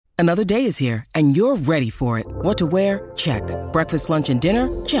Another day is here, and you're ready for it. What to wear? Check. Breakfast, lunch, and dinner?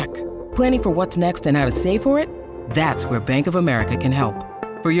 Check. Planning for what's next and how to save for it? That's where Bank of America can help.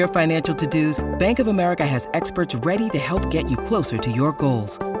 For your financial to-dos, Bank of America has experts ready to help get you closer to your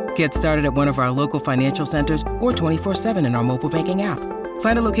goals. Get started at one of our local financial centers or 24/7 in our mobile banking app.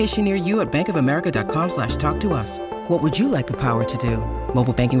 Find a location near you at bankofamerica.com/talktous. What would you like the power to do?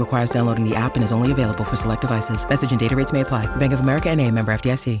 Mobile banking requires downloading the app and is only available for select devices. Message and data rates may apply. Bank of America N.A., member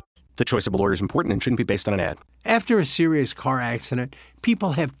FDIC. The choice of a lawyer is important and shouldn't be based on an ad. After a serious car accident,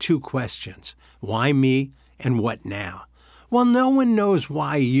 people have two questions. Why me and what now? Well, no one knows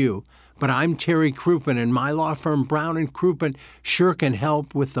why you, but I'm Terry Crouppen, and my law firm Brown & Crouppen sure can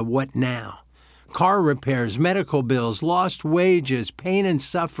help with the what now. Car repairs, medical bills, lost wages, pain and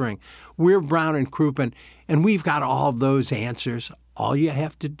suffering. We're Brown & Crouppen, and we've got all those answers. All you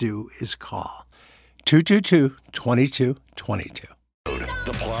have to do is call. 222-2222.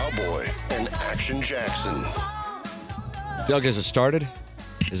 The Plowboy and Action Jackson. Doug, has it started?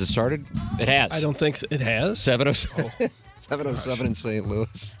 Is it started? It has. I don't think so. It has? 707. 707 in St.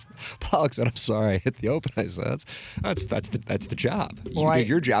 Louis. Paul said, I'm sorry, I hit the open. I said, that's the job. You did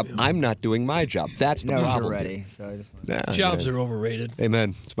your job. I'm not doing my job. That's the problem. Already, so I just Jobs are overrated.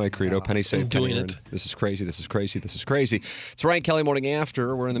 Amen. It's my credo. Penny saved, penny earned. This is crazy. This is crazy. This is crazy. It's Ryan Kelly Morning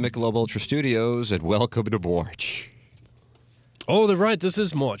After. We're in the Michelob Ultra Studios, and welcome to Borch. Oh, they're right. This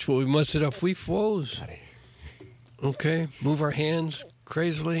is March. Well, we must it up. We flows. Okay. Move our hands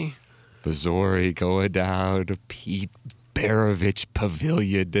crazily. Bazori going down to Pete Maravich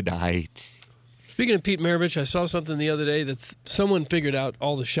Pavilion tonight. Speaking of Pete Maravich, I saw something the other day that someone figured out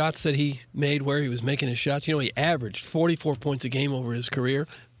all the shots that he made, where he was making his shots. You know, he averaged 44 points a game over his career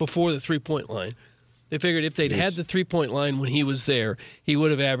before the three-point line. They figured if they'd had the three-point line when he was there, he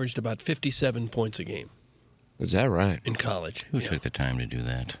would have averaged about 57 points a game. Is that right? In college. Who took the time to do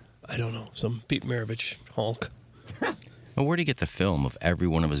that? I don't know. Some Pete Maravich honk. Well, where did he get the film of every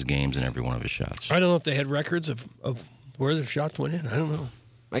one of his games and every one of his shots? I don't know if they had records of where the shots went in. I don't know.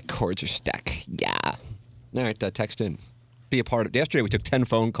 My cords are stuck. Yeah. All right, text in. Be a part of it. Yesterday we took 10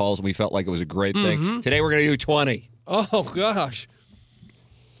 phone calls and we felt like it was a great thing. Today we're going to do 20. Oh, gosh.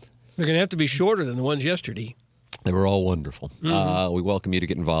 They're going to have to be shorter than the ones yesterday. They were all wonderful. We welcome you to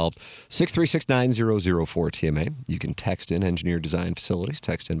get involved. 636-9004-TMA. You can text in Engineer Design Facilities.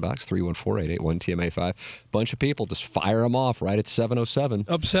 Text inbox 314-881-TMA5. Bunch of people. Just fire them off right at 707.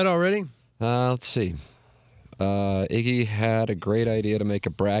 Upset already? Let's see. Iggy had a great idea to make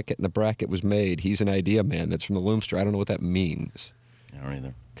a bracket, and the bracket was made. He's an idea man. That's from the Loomster. I don't know what that means. I don't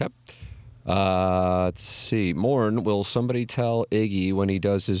either. Okay. Let's see. Morn, will somebody tell Iggy when he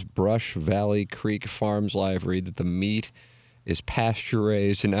does his Brush Valley Creek Farms live read that the meat is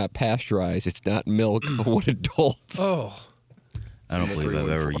pasture-raised and not pasteurized? It's not milk. What adult? Oh. I don't believe I've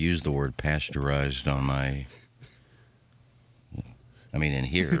ever used the word pasteurized on my... I mean, in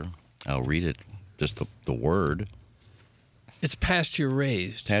here, I'll read it. Just the word. It's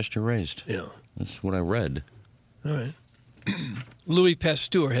pasture-raised. Pasture-raised. Yeah. That's what I read. All right. Louis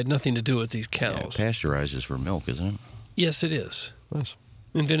Pasteur had nothing to do with these cows. Yeah, pasteurized is for milk, isn't it? Yes, it is. Nice.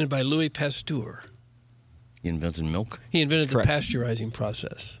 Invented by Louis Pasteur. He invented milk? He invented the pasteurizing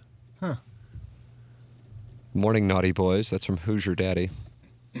process. Huh. Morning, naughty boys. That's from Hoosier Daddy.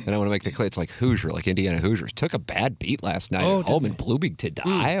 And I want to make the clear, it's like Hoosier, like Indiana Hoosiers. Took a bad beat last night at home in Bloomington,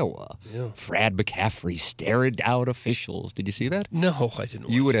 Iowa. Yeah. Frad McCaffrey staring down officials. Did you see that? No, I didn't.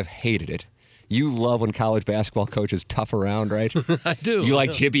 You would have hated it. You love when college basketball coaches tough around, right? I do. You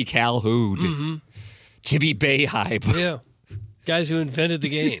like Jimmy Calhoun, Jimmy Boeheim. Yeah. Guys who invented the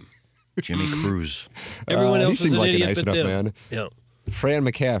game. Jimmy Cruz. Everyone else is an idiot nice but enough them. man. Yeah. Fran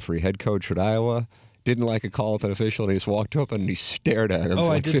McCaffrey, head coach at Iowa, didn't like a call up an official, and he just walked up and he stared at him for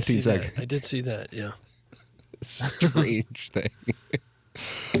like 15 seconds. I did see that, yeah. Strange thing.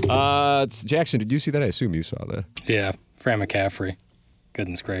 Jackson, did you see that? I assume you saw that. Yeah, Fran McCaffrey.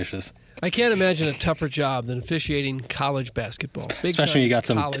 Goodness gracious. I can't imagine a tougher job than officiating college basketball. Especially when you got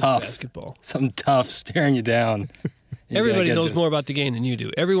some tough basketball. Something tough staring you down. Everybody knows more about the game than you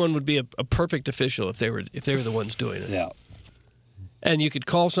do. Everyone would be a perfect official if they were the ones doing it. Yeah. And you could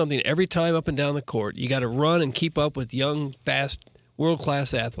call something every time up and down the court. You got to run and keep up with young, fast,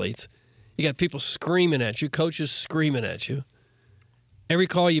 world-class athletes. You got people screaming at you, coaches screaming at you. Every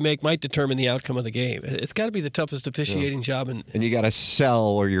call you make might determine the outcome of the game. It's got to be the toughest officiating job. And you got to sell,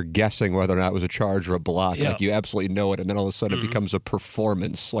 or you're guessing whether or not it was a charge or a block. Yeah. Like you absolutely know it, and then all of a sudden it becomes a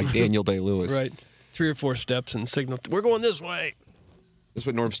performance, like Daniel Day-Lewis. Right. 3 or 4 steps and signal, we're going this way. That's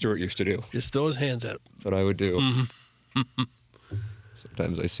what Norm Stewart used to do. Just throw his hands up. That's what I would do.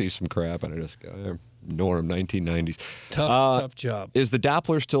 Sometimes I see some crap and I just go, Norm, 1990s. Tough job. Is the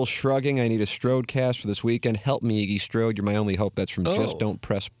Doppler still shrugging? I need a Strode cast for this weekend. Help me, Iggy Strode. You're my only hope. That's from Just Don't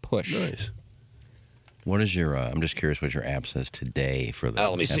Press Push. Nice. What is your, I'm just curious what your app says today for the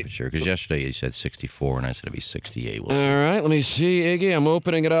temperature. Because yesterday you said 64 and I said it'd be 68. We'll All right, let me see, Iggy. I'm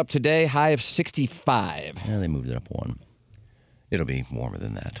opening it up today. High of 65. Yeah, they moved it up one. It'll be warmer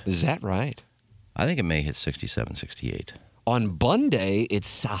than that. Is that right? I think it may hit 67, 68. On Monday,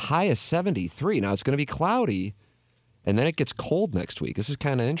 it's a high of 73. Now, it's going to be cloudy, and then it gets cold next week. This is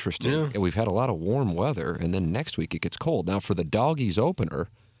kind of interesting. Yeah. We've had a lot of warm weather, and then next week it gets cold. Now, for the Doggies opener,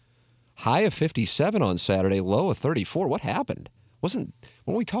 high of 57 on Saturday, low of 34. What happened? Weren't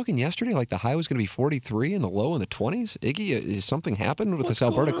we talking yesterday like the high was going to be 43 and the low in the 20s? Iggy, is something happened with this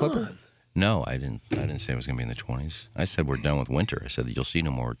Alberta Clipper? No, I didn't say it was going to be in the 20s. I said we're done with winter. I said that you'll see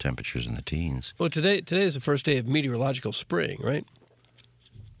no more temperatures in the teens. Well, today is the first day of meteorological spring, right?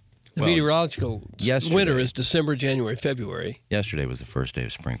 The Well, meteorological winter is December, January, February. Yesterday was the first day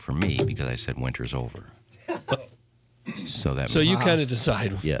of spring for me because I said winter's over. So you kind of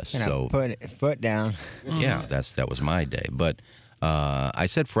decide. Yes. And So I put a foot down. yeah, that was my day. But I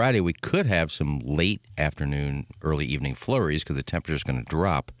said Friday we could have some late afternoon, early evening flurries because the temperature's going to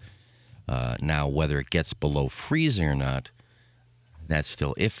drop. Now, whether it gets below freezing or not, that's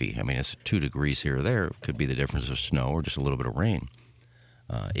still iffy. I mean, it's 2 degrees here or there. It could be the difference of snow or just a little bit of rain.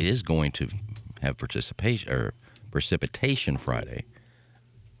 It is going to have precipitation Friday.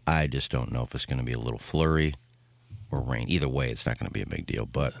 I just don't know if it's going to be a little flurry or rain. Either way, it's not going to be a big deal,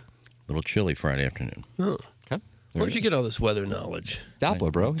 but a little chilly Friday afternoon. Huh. Okay. Where'd you get all this weather knowledge?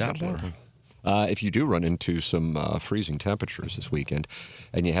 Doppler, bro. He's got Doppler. Doppler. If you do run into some freezing temperatures this weekend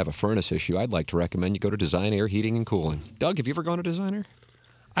and you have a furnace issue, I'd like to recommend you go to Design Air Heating and Cooling. Doug, have you ever gone to Design Air?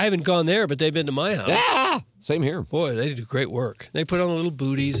 I haven't gone there, but they've been to my house. Ah! Same here. Boy, they do great work. They put on the little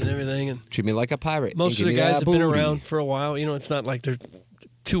booties and everything. And Treat me like a pirate. most and of the give me guys that have been booty. around for a while. You know, it's not like they're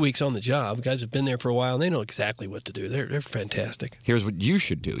 2 weeks on the job. Guys have been there for a while, and they know exactly what to do. They're fantastic. Here's what you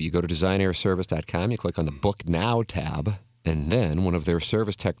should do. You go to designairservice.com, you click on the Book Now tab, and then one of their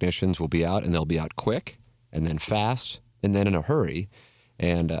service technicians will be out, and they'll be out quick, and then fast, and then in a hurry.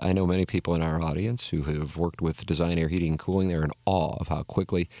 And I know many people in our audience who have worked with Design Air Heating and Cooling. They're in awe of how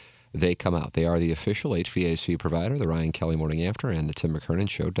quickly they come out. They are the official HVAC provider, the Ryan Kelly Morning After, and the Tim McKernan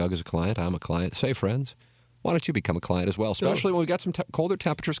Show. Doug is a client. I'm a client. Say, friends, why don't you become a client as well? Especially when we've got some colder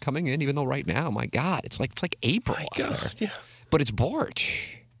temperatures coming in, even though right now, my God, it's like April. My out God, there. yeah. But it's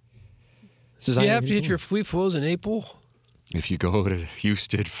March. Do you have to hit your free flows in April? If you go to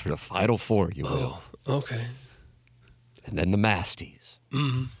Houston for the Final Four, you will. Oh, okay. And then the Masties.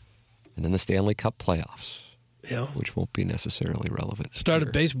 Mm-hmm. And then the Stanley Cup playoffs, Yeah. which won't be necessarily relevant. Started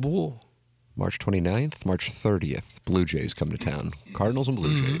here. baseball. March 29th, March 30th, Blue Jays come to town. Cardinals and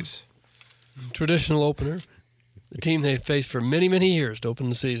Blue Jays. Traditional opener. The team they faced for many, many years to open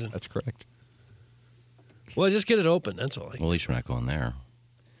the season. That's correct. Well, just get it open. That's all. Well, at least we're not going there.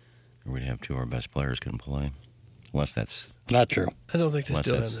 We'd have 2 of our best players couldn't play. Unless that's Not true. I don't think they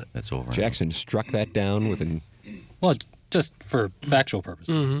still have that. that's over. Jackson struck that down with an... Well, just for factual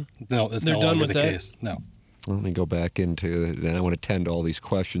purposes. No, it's They're no done longer with the that? case. No. Let me go back into it, and I want to tend to all these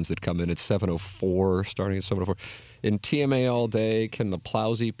questions that come in at 7:04, starting at 7:04. In TMA all day, can the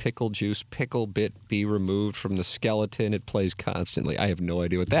Plowsy pickle juice pickle bit be removed from the skeleton? It plays constantly. I have no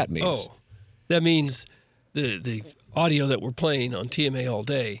idea what that means. Oh, that means the audio that we're playing on TMA all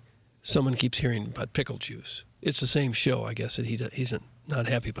day, someone keeps hearing about pickle juice. It's the same show, I guess, that he's not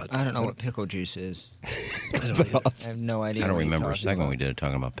happy about that. I don't know what pickle juice is. I don't either. I have no idea. I don't what you're remember a talking second about. we did it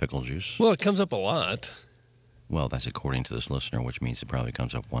talking about pickle juice. Well, it comes up a lot. Well, that's according to this listener, which means it probably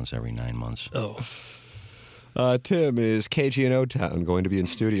comes up once every 9 months. Oh, Tim, is KG&O Town going to be in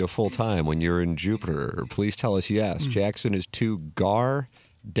studio full-time when you're in Jupiter? Please tell us yes. Jackson is too gar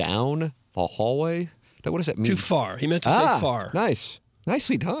down the hallway? Now, what does that mean? too far. He meant to say far. Nice.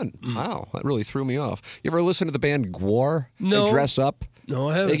 Nicely done. Wow, that really threw me off. You ever listen to the band Gwar? No. They dress up? No,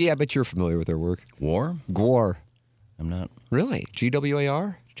 I haven't. Iggy, I bet you're familiar with their work. War? Gwar. I'm not. Really?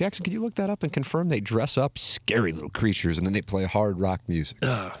 Gwar? Jackson, can you look that up and confirm they dress up scary little creatures and then they play hard rock music?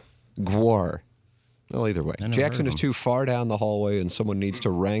 Gwar. Well, either way. I never Jackson heard is of too far down the hallway and someone needs to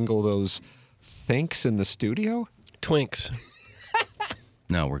wrangle those thinks in the studio? Twinks.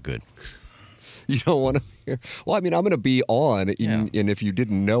 No, we're good. You don't want to hear? Well, I mean, I'm going to be on, Yeah. and if you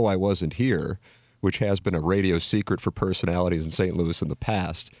didn't know I wasn't here, which has been a radio secret for personalities in St. Louis in the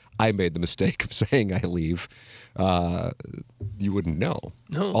past, I made the mistake of saying I leave. You wouldn't know.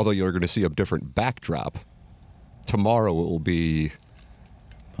 No. Although you're going to see a different backdrop. Tomorrow it will be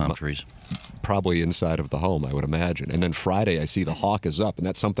palm trees. Probably inside of the home, I would imagine. And then Friday, I see the Hawk is up, and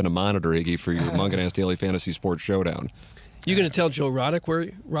that's something to monitor, Iggy, for your Munganast Daily Fantasy Sports Showdown. You going to tell Joe Roderick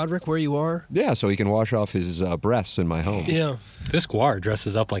where you are? Yeah, so he can wash off his breasts in my home. Yeah. This Guar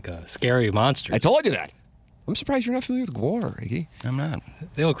dresses up like a scary monster. I told you that. I'm surprised you're not familiar with Gwar, Iggy. I'm not.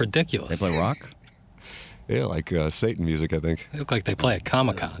 They look ridiculous. They play rock? Yeah, like Satan music, I think. They look like they play at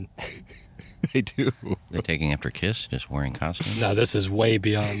Comic-Con. They do. They're taking after Kiss, just wearing costumes? No, this is way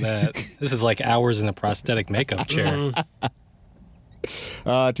beyond that. This is like hours in a prosthetic makeup chair.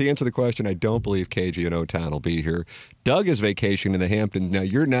 To answer the question, I don't believe KG and O-Town will be here. Doug is vacationing in the Hamptons. Now,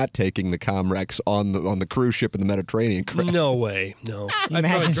 you're not taking the Comrex on the cruise ship in the Mediterranean, correct? No way. No. I'd probably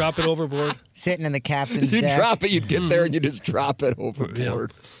Imagine- drop it overboard. Sitting in the captain's You deck. drop it, you'd get there, and you just drop it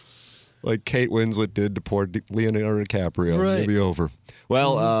overboard. Like Kate Winslet did to poor Leonardo DiCaprio. Right. It'll be over.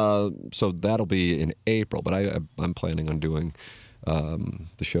 Well, so that'll be in April, but I'm planning on doing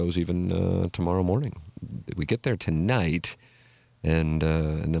the shows even tomorrow morning. We get there tonight, and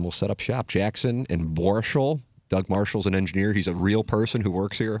then we'll set up shop. Jackson and Borschel. Doug Marshall's an engineer. He's a real person who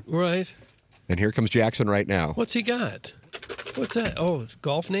works here. Right. And here comes Jackson right now. What's he got? What's that? Oh, it's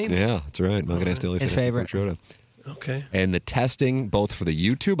golf name? Yeah, that's right. Munganast Daily His Fantasy favorite. Sports Showdown. Okay. And the testing, both for the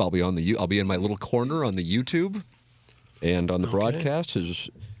YouTube, I'll be in my little corner on the YouTube, and on the broadcast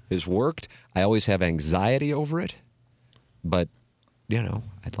has worked. I always have anxiety over it, but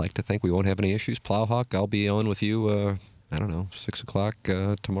I'd like to think we won't have any issues. Plowhawk, I'll be on with you. 6 o'clock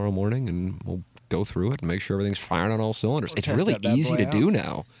tomorrow morning, and we'll go through it and make sure everything's firing on all cylinders. It's test really that bad easy boy to out. do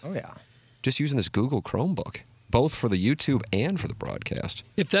now. Oh, yeah. Just using this Google Chromebook, both for the YouTube and for the broadcast.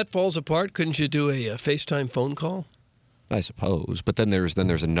 If that falls apart, couldn't you do a FaceTime phone call? I suppose, but then there's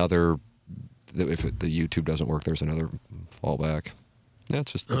another. If the YouTube doesn't work, there's another fallback. Yeah,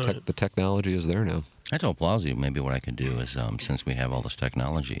 it's just the technology is there now. I told Plowsy maybe what I could do is, since we have all this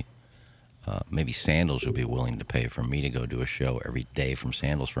technology, maybe Sandals would be willing to pay for me to go do a show every day from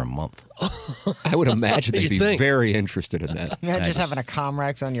Sandals for a month. I would imagine they'd You be think? very interested in that. Imagine just having a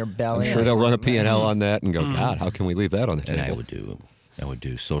Comrex on your belly. I'm sure they'll run a P&L on that and go, God, how can we leave that on the And table? I would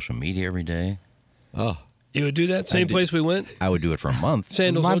do social media every day. Oh, You would do that? Same place we went? I would do it for a month.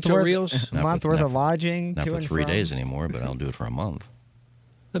 Sandals month Hotel worth, Rios? month worth of lodging. Not to for and 3 from. days anymore, but I'll do it for a month.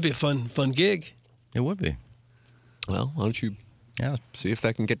 That'd be a fun gig. It would be. well, why don't you Yeah. see if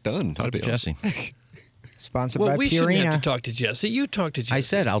that can get done? Talk That'd to be awesome. Jesse. Sponsored Well, by we shouldn't have to Purina. talk to Jesse. You talk to Jesse. I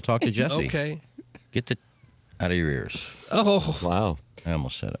said I'll talk to Jesse. Okay. Get the out of your ears. Oh, Wow. I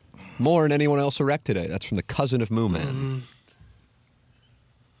almost said it. More than anyone else erect today. That's from the cousin of Moo Man.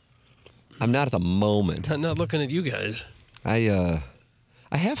 I'm not at the moment. I'm not looking at you guys. I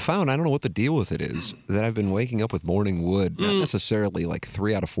have found, I don't know what the deal with it is, that I've been waking up with morning wood, not necessarily like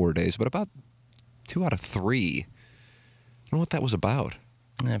 3 out of 4 days, but about 2 out of 3. I don't know what that was about.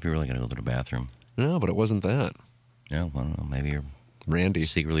 If you're really going to go to the bathroom. No, but it wasn't that. Yeah, I don't know. Maybe you're Randy.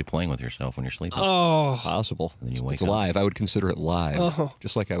 secretly playing with yourself when you're sleeping. Oh, Possible. then you wake It's up. live. I would consider it live. Oh.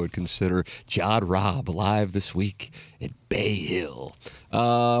 Just like I would consider Jod Robb live this week at Bay Hill.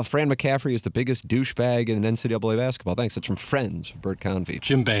 Fran McCaffrey is the biggest douchebag in NCAA basketball. Thanks. That's from Friends, Bert Convey.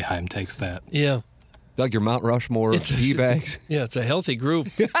 Jim Boeheim takes that. yeah. Doug, your Mount Rushmore D-bags. Yeah, it's a healthy group.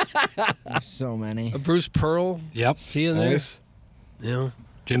 There's so many. Bruce Pearl. Yep. Is he in there? Nice. Yeah.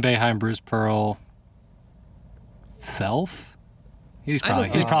 Jim Boeheim, Bruce Pearl, Self. He's I don't probably.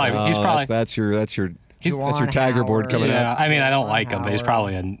 He's think probably. He's Oh, probably. that's your Juwan Tiger board Howard. coming Yeah. up. I mean, I don't like him, but he's Howard.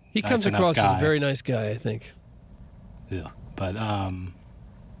 probably a. He nice comes enough across as guy. a very nice guy, I think. Yeah, but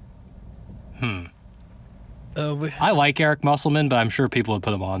We, I like Eric Musselman, but I'm sure people would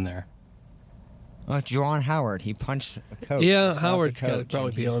put him on there. Oh, Juwan Howard. He punched a coach. yeah, It's not Howard's the got to coach, probably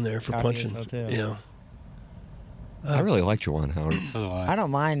and be he's on there for cocky as punching. hell, too. Yeah. I really like Juwan Howard. So do I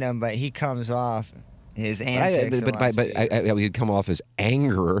don't mind him, but he comes off his But antics. the last few years. he'd come off as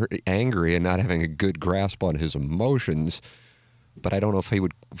angry and not having a good grasp on his emotions. But I don't know if he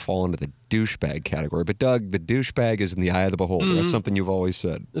would fall into the douchebag category. But Doug, the douchebag is in the eye of the beholder. That's something you've always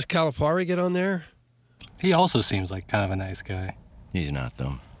said. Does Calipari get on there? He also seems like kind of a nice guy. He's not,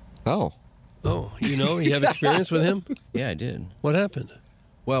 though. Oh, Oh, you have experience with him? Yeah, I did. What happened?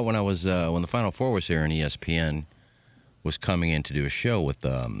 Well, when I was when the Final Four was here and ESPN was coming in to do a show with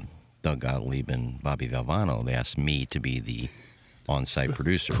Doug Gottlieb and Bobby Valvano, they asked me to be the on-site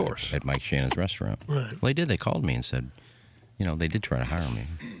producer course. at Mike Shannon's restaurant. Right. Well, they did. They called me and said, they did try to hire me.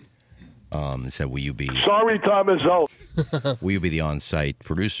 They said, will you be Sorry, time is out. will you be the on-site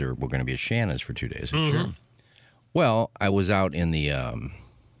producer? We're going to be at Shannon's for 2 days. I said, Sure. Well, I was out in the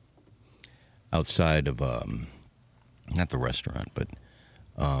outside of not the restaurant, but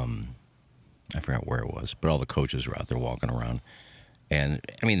I forgot where it was. But all the coaches were out there walking around, And,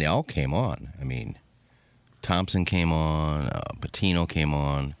 I mean, they all came on. I mean, Thompson came on, Patino came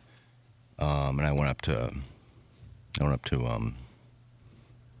on, and I went up to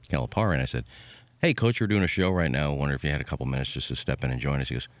Calipari, and I said, "Hey, Coach, we're doing a show right now. I wonder if you had a couple minutes just to step in and join us."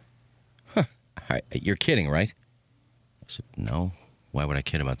 He goes, "You're kidding, right?" I said, "No. Why would I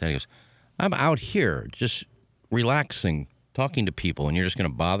kid about that?" He goes, "I'm out here just relaxing, talking to people, and you're just going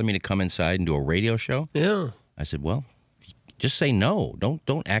to bother me to come inside and do a radio show?" Yeah. I said, "Well, just say no.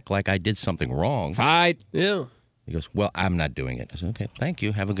 Don't act like I did something wrong." Fight. Yeah. He goes, "Well, I'm not doing it." I said, "Okay, thank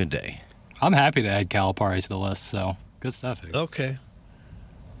you. Have a good day." I'm happy they add Calipari to the list, so good stuff. Okay.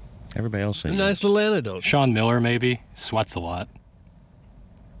 Everybody else said Nice yes. little antidote. Sean Miller, maybe. Sweats a lot.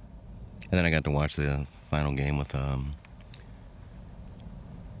 And then I got to watch the final game with who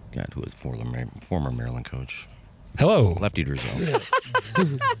was former Maryland coach. Hello. Lefty Drizel.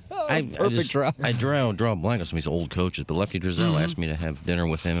 Perfect draw. I draw a blank on some of these old coaches, but Lefty Drizel asked me to have dinner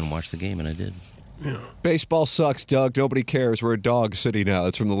with him and watch the game, and I did. Yeah. Baseball sucks, Doug. Nobody cares. We're a dog city now.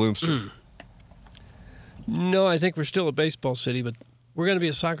 That's from the Loomster. No, I think we're still a baseball city, but we're going to be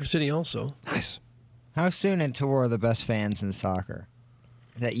a soccer city also. Nice. How soon into we're the best fans in soccer?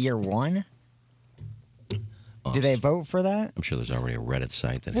 Is that year one? Oh, Do they vote for that? I'm sure there's already a Reddit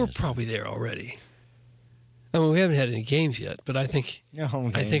site that We're has probably there already. I mean, we haven't had any games yet, but I think No home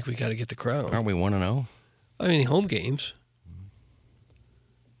I games. think we got to get the crowd. Aren't we 1-0? I mean, home games.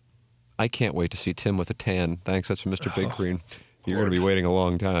 I can't wait to see Tim with a tan. Thanks. That's from Mr. Big Green. You're going to be waiting a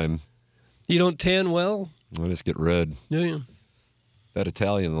long time. You don't tan well, I just get red. do you? That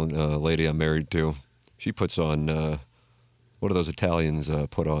Italian lady I'm married to, she puts on, what do those Italians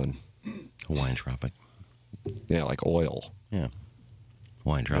put on? Hawaiian Tropic. Yeah, like oil. Yeah.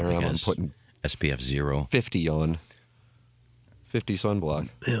 Hawaiian I don't Tropic know, I'm has putting SPF 0. 50 on. 50 sunblock.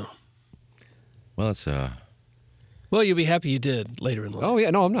 Yeah. Well, it's Well, you'll be happy you did later in life. Oh, yeah.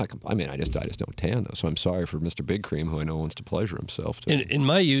 No, I'm not. I mean, I just don't tan, though. So I'm sorry for Mr. Big Cream, who I know wants to pleasure himself. In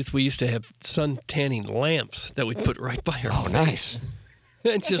my youth, we used to have sun tanning lamps that we'd put right by our face. Nice.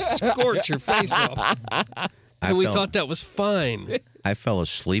 And just scorch your face off. And we felt- thought that was fine. I fell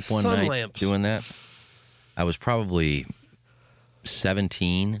asleep one Sun night lamps. doing that. I was probably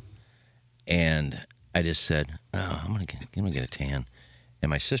 17, and I just said, "Oh, I'm gonna get a tan." And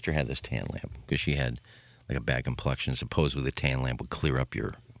my sister had this tan lamp because she had like a bad complexion. Supposedly, the tan lamp would clear up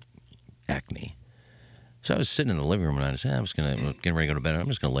your acne. So I was sitting in the living room, and I said, "I'm getting ready to go to bed. I'm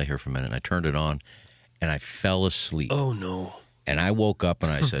just gonna lay here for a minute." And I turned it on, and I fell asleep. Oh no! And I woke up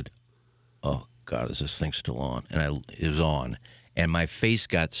and I said, "Oh God, is this thing still on?" And it was on. And my face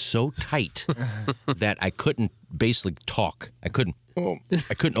got so tight that I couldn't basically talk. I couldn't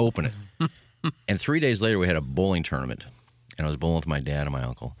open it. And 3 days later, we had a bowling tournament. And I was bowling with my dad and my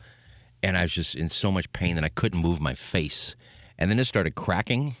uncle. And I was just in so much pain that I couldn't move my face. And then it started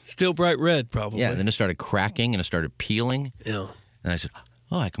cracking. Still bright red, probably. Yeah, and then it started cracking and it started peeling. Yeah. And I said,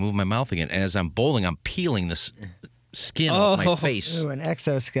 "Oh, I can move my mouth again." And as I'm bowling, I'm peeling this skin off my face. Ooh, an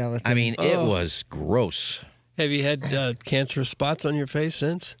exoskeleton. I mean, it was gross. Have you had cancerous spots on your face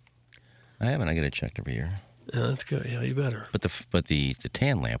since? I haven't. I get it checked every year. Yeah, that's good. Yeah, you better. But the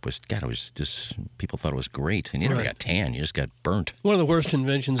tan lamp was, God, it was just, people thought it was great. And you never Right. got tan. You just got burnt. One of the worst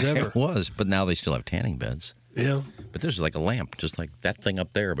inventions ever. It was. But now they still have tanning beds. Yeah. But there's like a lamp, just like that thing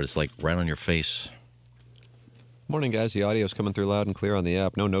up there, but it's like right on your face. Morning, guys. The audio's coming through loud and clear on the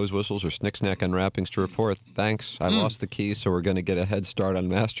app. No nose whistles or snick-snack unwrappings to report. Thanks. I lost the key, so we're going to get a head start on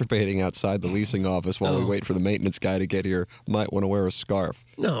masturbating outside the leasing office while we wait for the maintenance guy to get here. Might want to wear a scarf.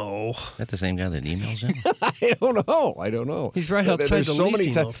 No. Is that the same guy that emails in? I don't know. He's right outside There's the so many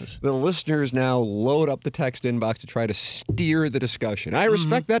leasing office. The listeners now load up the text inbox to try to steer the discussion. I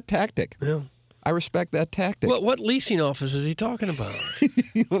respect that tactic. Yeah. I respect that tactic. What leasing office is he talking about?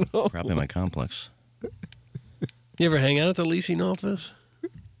 Probably my complex. You ever hang out at the leasing office?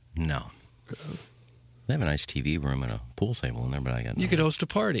 No. They have a nice TV room and a pool table in there, but You could host a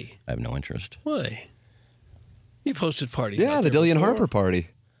party. I have no interest. Why? You've hosted parties. Yeah, out the there Dillian before. Harper party.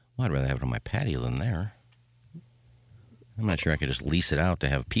 Well, I'd rather have it on my patio than there. I'm not sure I could just lease it out to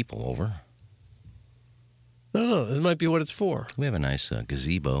have people over. No, this might be what it's for. We have a nice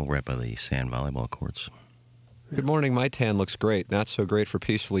gazebo right by the sand volleyball courts. Good morning. My tan looks great. Not so great for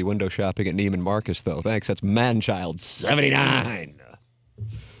peacefully window shopping at Neiman Marcus, though. Thanks. That's Manchild 79.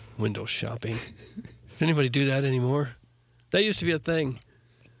 Window shopping. Does anybody do that anymore? That used to be a thing.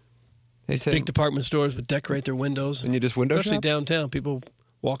 Hey, Tim. Big department stores would decorate their windows. And you just window Especially shop? downtown. People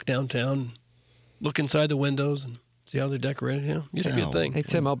walk downtown, look inside the windows, and see how they're decorated. Yeah, used to be a thing. Hey,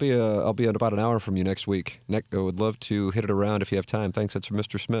 Tim, I'll be in about an hour from you next week. I would love to hit it around if you have time. Thanks. That's from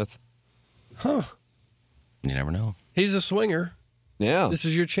Mr. Smith. Huh. You never know. He's a swinger. Yeah. This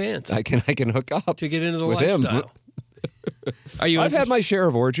is your chance I can hook up to get into the with lifestyle. him. Are you? I've had my share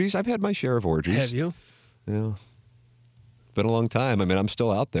of orgies. Have you? Yeah. It's been a long time. I mean, I'm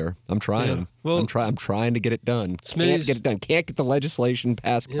still out there. I'm trying. Yeah. Well, I'm trying to get it done. Can't Smitty's- get it done. Can't get the legislation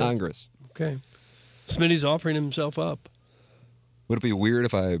past Yeah. Congress. Okay. Smitty's offering himself up. Would it be weird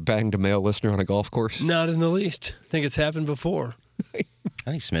if I banged a male listener on a golf course? Not in the least. I think it's happened before. I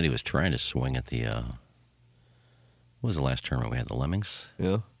think Smitty was trying to swing at the. What was the last tournament we had? The Lemmings?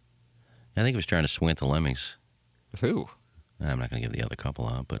 Yeah. I think he was trying to swing at the Lemmings. With who? I'm not going to give the other couple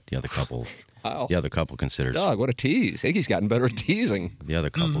out, but the other couple. Wow. The other couple considers. Dog, what a tease. Iggy's gotten better at teasing. The other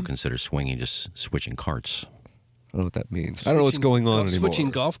couple considers swinging just switching carts. I don't know what that means. I don't know what's going on anymore.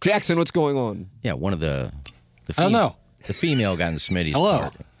 Switching golf carts? Jackson, what's going on? Yeah, one of the. I don't know. The female got in Smitty's Hello.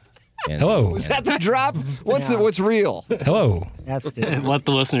 cart. And, Hello. Was that the drop? What's real? Hello. That's the Let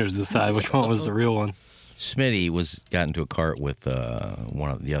the listeners decide which one was the real one. Smitty got into a cart with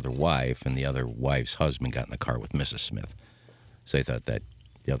one of the other wife, and the other wife's husband got in the cart with Mrs. Smith. So they thought that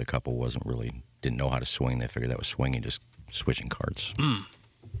the other couple didn't know how to swing. They figured that was swinging, just switching carts. I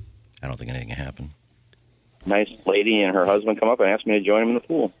don't think anything happened. Nice lady and her husband come up and asked me to join him in the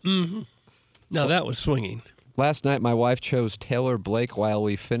pool. Mm-hmm. Now that was swinging. Last night, my wife chose Taylor Blake while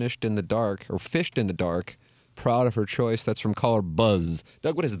we fished in the dark. Proud of her choice. That's from caller Buzz.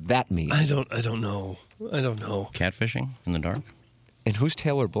 Doug, what does that mean? I don't know. Catfishing in the dark? And who's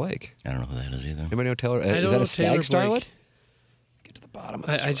Taylor Blake? I don't know who that is either. Anybody know Taylor? I Is don't that know a stag Taylor starlet? Blake. Get to the bottom of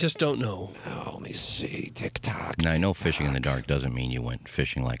this. I just don't know. Oh, let me see. TikTok. Now, I know fishing in the dark doesn't mean you went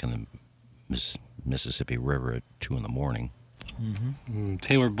fishing like in the Mississippi River at 2 in the morning.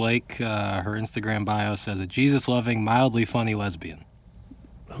 Taylor Blake, her Instagram bio says a Jesus-loving, mildly funny lesbian.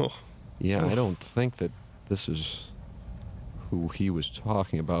 Oh. Yeah, I don't think that this is who he was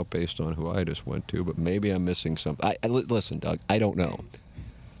talking about based on who I just went to, but maybe I'm missing something. Listen, Doug, I don't know.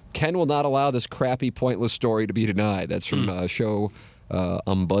 Ken will not allow this crappy, pointless story to be denied. That's from show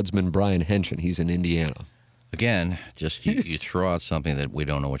ombudsman Brian Henson. He's in Indiana. Again, just you throw out something that we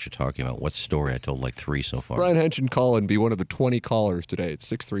don't know what you're talking about. What story? I told like 3 so far. Brian Henson, call and be one of the 20 callers today. It's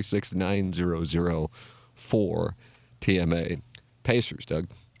 636-900-4TMA. Pacers, Doug.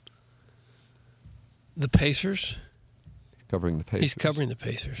 The Pacers? Covering the Pacers. He's covering the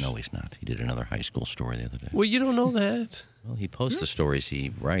Pacers. No, he's not. He did another high school story the other day. Well, you don't know that. Well, he posts the stories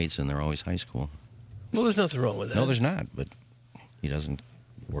he writes, and they're always high school. Well, there's nothing wrong with that. No, there's not. But he doesn't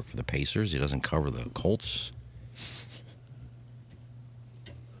work for the Pacers. He doesn't cover the Colts.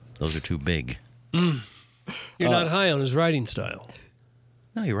 Those are too big. You're not high on his writing style.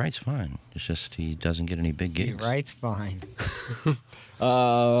 No, he writes fine. It's just he doesn't get any big gigs. He writes fine.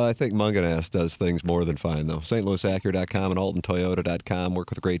 I think Munganast does things more than fine, though. StLouisAcura.com and AltonToyota.com. Work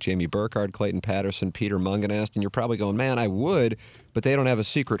with the great Jamie Burkhardt, Clayton Patterson, Peter Munganast. And you're probably going, man, I would, but they don't have a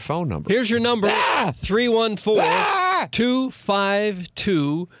secret phone number. Here's your number,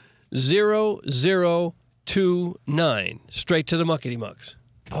 314-252-0029. Straight to the Muckety Mucks.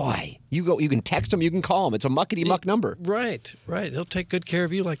 Boy, you can text them, you can call them. It's a muckety-muck number. Right. They'll take good care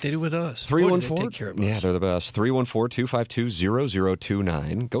of you like they do with us. Boy, do they 314? take care of us. Yeah, they're the best.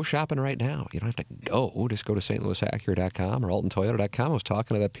 314-252-0029. Go shopping right now. You don't have to go. Just go to StLouisAcura.com or AltonToyota.com. I was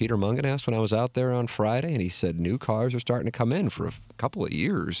talking to that Peter Munganast when I was out there on Friday, and he said new cars are starting to come in for a couple of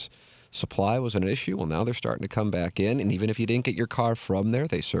years. Supply was an issue. Well, now they're starting to come back in. And even if you didn't get your car from there,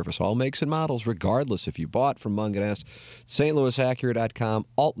 they service all makes and models, regardless if you bought from Munganast. StLouisAcura.com,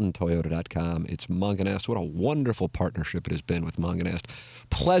 AltonToyota.com. It's Munganast. What a wonderful partnership it has been with Munganast.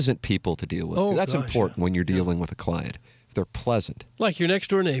 Pleasant people to deal with. Oh, too. That's gosh, important when you're dealing with a client. If they're pleasant. Like your next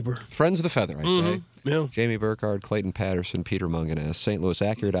door neighbor. Friends of the feather, I say. Yeah. Jamie Burkhardt, Clayton Patterson, Peter Munganast,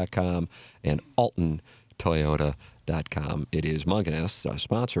 StLouisAcura.com, and AltonToyota.com. It is Munganast, a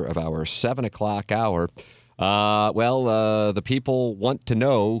sponsor of our 7 o'clock hour. The people want to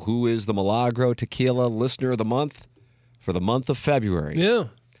know who is the Milagro Tequila Listener of the Month for the month of February. Yeah.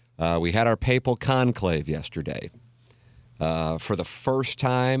 We had our papal conclave yesterday. For the first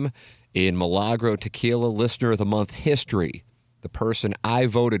time in Milagro Tequila Listener of the Month history, the person I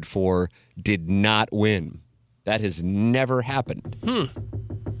voted for did not win. That has never happened.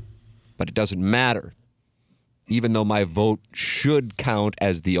 But it doesn't matter. Even though my vote should count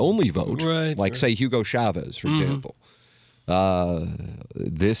as the only vote, like, say, Hugo Chavez, for example.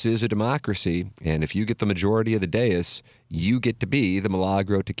 This is a democracy, and if you get the majority of the dais, you get to be the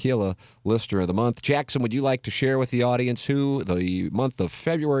Milagro Tequila Listener of the Month. Jackson, would you like to share with the audience who the month of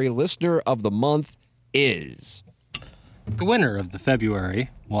February Listener of the Month is? The winner of the February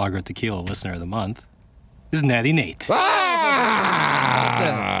Milagro Tequila Listener of the Month is Natty Nate.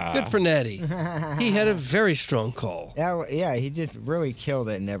 Ah! Good for Natty. He had a very strong call. Yeah, he just really killed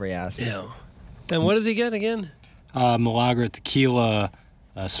it in every aspect. Yeah. And what does he get again? Milagro tequila,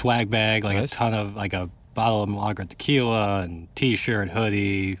 a swag bag, like a ton of, like a bottle of Milagro tequila and T-shirt,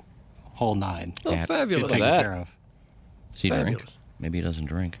 hoodie, whole nine. Oh, fabulous. Get taken care of. Does he drink? Fabulous. Maybe he doesn't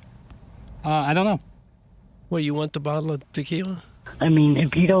drink. I don't know. Well, you want the bottle of tequila? I mean,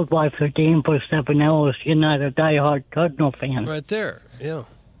 if you don't watch the game for 7 hours, you're not a diehard Cardinal fan. Right there, yeah.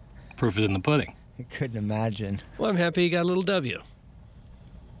 Proof is in the pudding. I couldn't imagine. Well, I'm happy he got a little W.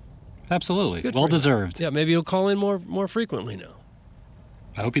 Absolutely. Good Well for him. deserved. Yeah, maybe he'll call in more frequently now.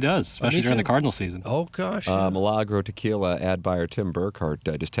 I hope he does, especially during the Cardinal season. Oh, gosh. Milagro Tequila ad buyer Tim Burkhart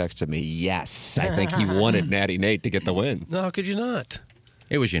just texted me, yes, I think he wanted Natty Nate to get the win. No, how could you not?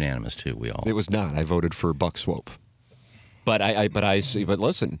 It was unanimous, too. It was not. I voted for Buck Swope. But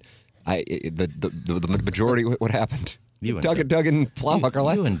listen, the majority, what happened? Doug and Plowhawk are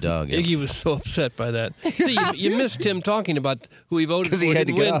left. You and Doug. Iggy was so upset by that. See, you missed him talking about who he voted for he had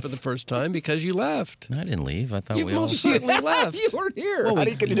didn't to get win up. for the first time because you left. I didn't leave. I thought You we all. most certainly left. You weren't here. Well, How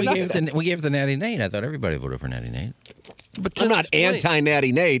we, can you we deny gave that? we gave the Natty Nate. I thought everybody voted for Natty Nate. But I'm Tim not explained.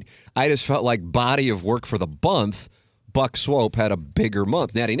 anti-Natty Nate. I just felt like body of work for the month. Buck Swope had a bigger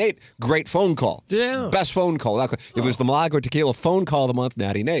month. Natty Nate, great phone call. Yeah. Best phone call. It was the Milagro Tequila phone call of the month,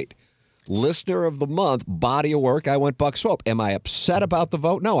 Natty Nate. Listener of the month, body of work, I went Buck Swope. Am I upset about the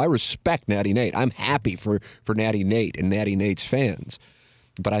vote? No, I respect Natty Nate. I'm happy for Natty Nate and Natty Nate's fans.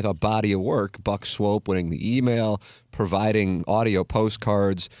 But I thought body of work, Buck Swope winning the email, providing audio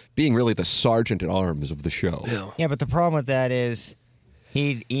postcards, being really the sergeant at arms of the show. Yeah, but the problem with that is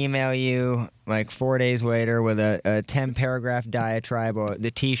he'd email you like 4 days later with a 10-paragraph diatribe, or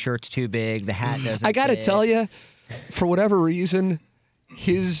the T-shirt's too big, the hat doesn't I got to fit. tell you, for whatever reason,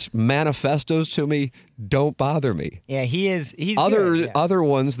 his manifestos to me don't bother me. Yeah, he's other good, yeah. other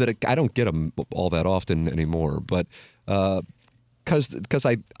ones that I don't get them all that often anymore, but because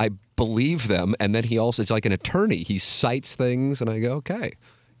I believe them, and then he also, it's like an attorney. He cites things, and I go, okay,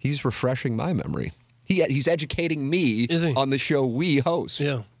 he's refreshing my memory. He's educating me on the show we host.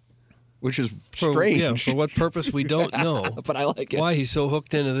 Yeah. Which is strange. Yeah, for what purpose we don't know. But I like it. Why he's so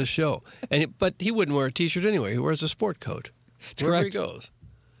hooked into this show. But he wouldn't wear a T-shirt anyway. He wears a sport coat. It's wherever correct. he goes.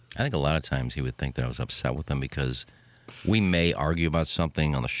 I think a lot of times he would think that I was upset with him because we may argue about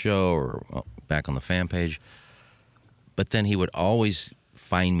something on the show or back on the fan page, but then he would always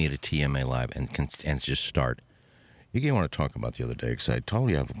find me at a TMA Live and just start. You didn't want to talk about the other day because I told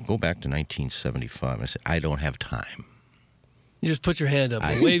you I'd go back to 1975. I said, I don't have time. You just put your hand up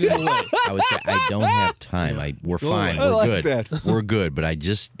and wave it away. I would say, I don't have time. We're fine. I We're like good. that. We're good. But I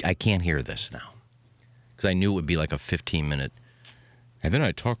can't hear this now. Because I knew it would be like a 15-minute. And then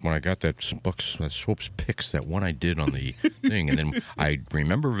I talked when I got that Swope's Picks, that one I did on the thing. And then I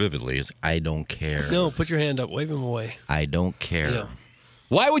remember vividly, is I don't care. No, put your hand up. Wave him away. I don't care. Yeah.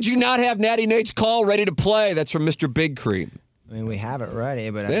 Why would you not have Natty Nate's call ready to play? That's from Mr. Big Cream. I mean, we have it ready,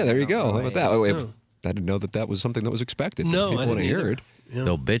 but Yeah, there you go. How about that? Wait, Oh. I didn't know that was something that was expected. No, People I want to didn't hear either. it. Yeah.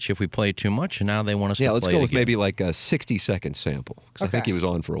 They'll bitch if we play too much, and now they want us to Yeah, play let's it go with again. maybe like a 60-second sample. Because I think he was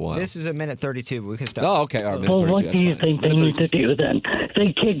on for a while. This is a minute 32, but we can stop. Oh, okay. All right, Well, minute what 32, do you that's fine. think they need to do then?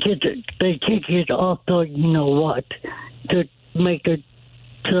 They kick it off the, you know what, to make this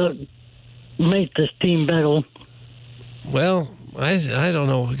team better. Well, I don't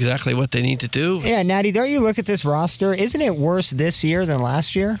know exactly what they need to do. Yeah, Natty, don't you look at this roster? Isn't it worse this year than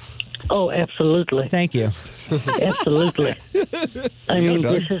last year? Oh, absolutely. Thank you. Absolutely. I mean,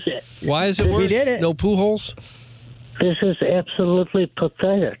 Doug. this is Why is it worse? did it. No Pujols? This is absolutely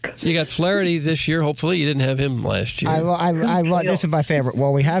pathetic. You got Flaherty this year. Hopefully, you didn't have him last year. I love this is my favorite.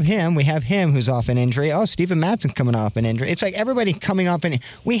 Well, we have him who's off an injury. Oh, Steven Mattson coming off an injury. It's like everybody coming up, and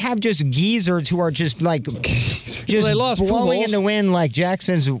we have just geezers who are just like just they lost blowing Pujols. in the wind like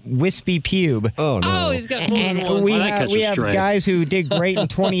Jackson's wispy pube. Oh, no. Oh, he's got more than And one. we that have, catches we have stray. guys who did great in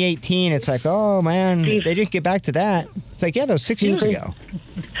 2018. It's like, oh man, they didn't get back to that. It's like, yeah, that was 6 years ago.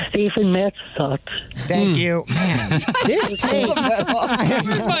 Stephen Matz sucks. Thank you, man. This tape,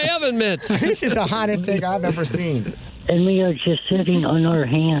 Where's my oven mitts? this is the hottest thing I've ever seen. And we are just sitting on our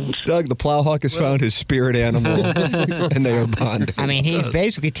hands. Doug, the Plowhawk has found his spirit animal, and they are bonding. I mean, he's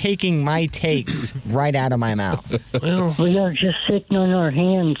basically taking my takes right out of my mouth. Well, We are just sitting on our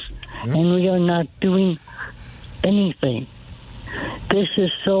hands, and we are not doing anything. This is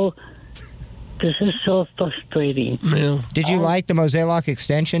so frustrating. yeah. Did you like the Mosaic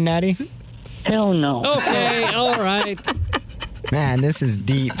extension, Natty? Hell no. Okay, all right. Man, this is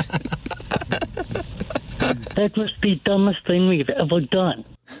deep. That was the dumbest thing we've ever done.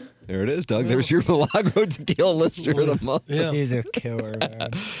 There it is, Doug. There's your Milagro Tequila Listener of the Month. Yeah. He's a killer, man.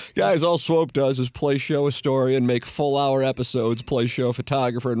 Guys, all Swope does is play show historian, make full-hour episodes, play show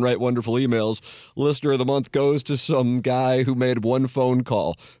photographer, and write wonderful emails. Listener of the Month goes to some guy who made one phone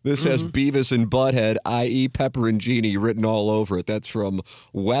call. This has Beavis and Butthead, i.e. Pepper and Genie, written all over it. That's from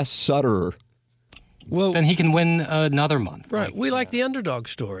Wes Sutterer. Well, then he can win another month. Right. We like the underdog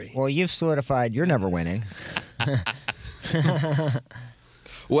story. Well, you've solidified you're never winning.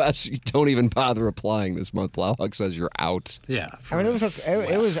 Wes, you don't even bother applying this month. Plowhawk says you're out. Yeah. I mean, it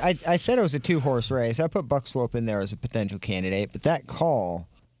was. I said it was a 2-horse race. I put Buck Swope in there as a potential candidate, but that call.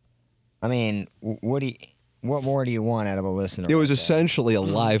 I mean, what more do you want out of a listener? It was essentially a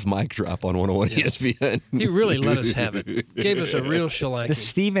live mic drop on 101 ESPN. He really let us have it. Gave us a real shellacking. The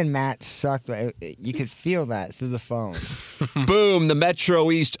Stephen Matt sucked. You could feel that through the phone. Boom, the Metro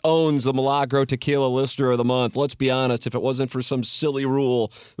East owns the Milagro Tequila Listener of the Month. Let's be honest, if it wasn't for some silly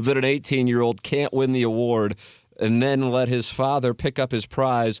rule that an 18-year-old can't win the award and then let his father pick up his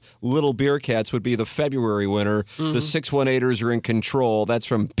prize, Little Beer Cats would be the February winner. The 618ers are in control. That's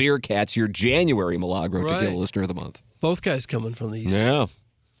from Beer Cats, your January Milagro Tequila Listener of the Month. Both guys coming from the East. Yeah.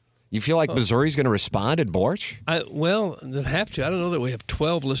 You feel like Missouri's going to respond at Borch? Well, they have to. I don't know that we have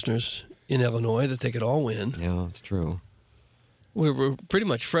 12 listeners in Illinois that they could all win. Yeah, that's true. We're pretty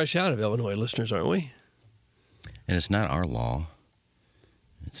much fresh out of Illinois listeners, aren't we? And it's not our law.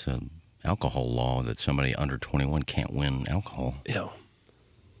 It's an alcohol law that somebody under 21 can't win alcohol. Yeah.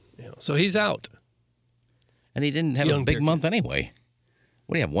 So he's out. And he didn't have a big month anyway.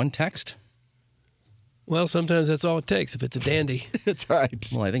 What do you have, one text? Well, sometimes that's all it takes if it's a dandy. That's right.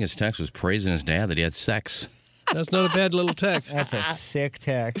 Well, I think his text was praising his dad that he had sex. That's not a bad little text. That's a sick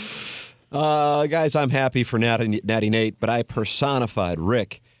text. Guys, I'm happy for Natty Nate, but I personified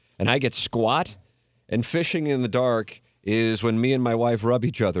Rick, and I get squat, and fishing in the dark is when me and my wife rub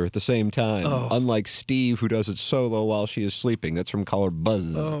each other at the same time, unlike Steve, who does it solo while she is sleeping. That's from Caller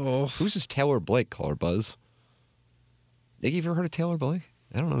Buzz. Oh. Who's this Taylor Blake, Caller Buzz? Iggy, you ever heard of Taylor Blake?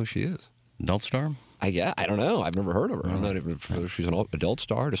 I don't know who she is. Adult star? I don't know. I've never heard of her. I'm not even sure she's an adult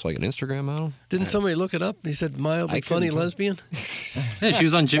star, just like an Instagram model. Didn't somebody look it up? He said mildly funny lesbian? Yeah, she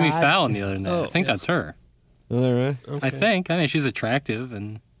was on Jimmy Fallon the other night. I think that's her. All right. Okay. I think. I mean, she's attractive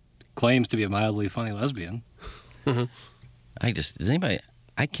and claims to be a mildly funny lesbian. I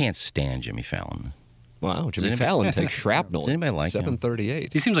can't stand Jimmy Fallon. Wow, Jimmy Fallon takes shrapnel. Does anybody like him?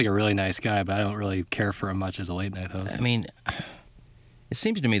 738. He seems like a really nice guy, but I don't really care for him much as a late night host. I mean, it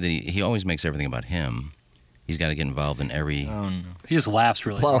seems to me that he always makes everything about him. He's got to get involved in every... Oh, no. He just laughs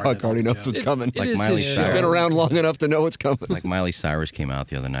really hard. Plowhawk already knows what's coming. Like Miley She's Cyrus. been around long enough to know what's coming. Like Miley Cyrus came out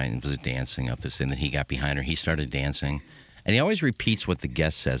the other night and was dancing up this thing, then he got behind her. He started dancing. And he always repeats what the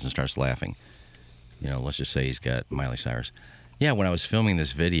guest says and starts laughing. You know, let's just say he's got Miley Cyrus. Yeah, when I was filming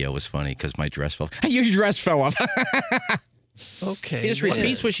this video, it was funny because my dress fell off. Your dress fell off. Okay. He just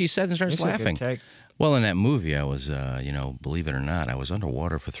repeats what she says and starts That's a good laughing. take. Well, in that movie, I was, believe it or not, I was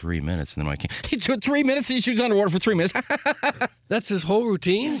underwater for 3 minutes. And then when I came, he took 3 minutes and she was underwater for 3 minutes. That's his whole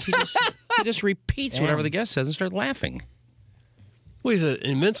routine? He just repeats whatever the guest says and starts laughing. Well, he's an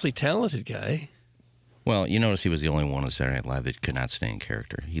immensely talented guy. Well, you notice he was the only one on Saturday Night Live that could not stay in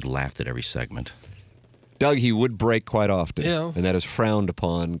character. He laughed at every segment. Doug, he would break quite often. Yeah. And that is frowned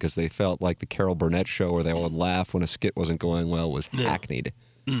upon because they felt like the Carol Burnett show where they would laugh when a skit wasn't going well was hackneyed.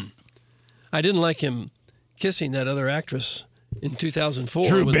 I didn't like him kissing that other actress in 2004.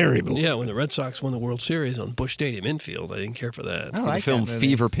 Drew Barrymore. Yeah, when the Red Sox won the World Series on Busch Stadium infield. I didn't care for that. I like the film that movie.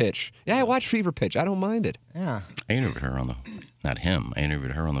 Fever Pitch. Yeah, I watched Fever Pitch. I don't mind it. Yeah. I interviewed her not him, I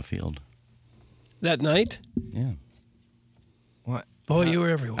interviewed her on the field. That night? Yeah. What? Boy, you were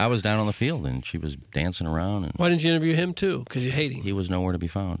everywhere. I was down on the field and she was dancing around. And Why didn't you interview him, too? Because you hate him. he was nowhere to be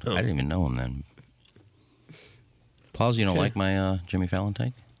found. Oh. I didn't even know him then. Plaus, you don't like my Jimmy Fallon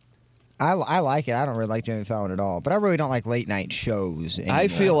take? I like it. I don't really like Jimmy Fallon at all, but I really don't like late night shows. Anymore. I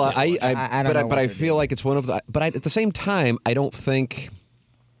feel I don't know but I what to feel do. like it's one of the. But at the same time, I don't think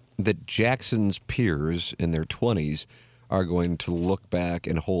that Jackson's peers in their 20s are going to look back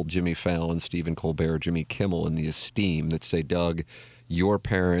and hold Jimmy Fallon, Stephen Colbert, Jimmy Kimmel in the esteem that say, Doug, your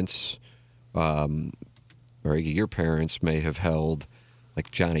parents, or your parents may have held like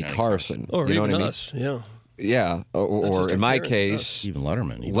Johnny Carson. Or you know even what I mean? us, yeah. Yeah, or just in our my parents, case, Even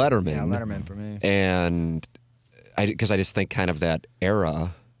Letterman. Letterman. Yeah, Letterman for me. And because I just think kind of that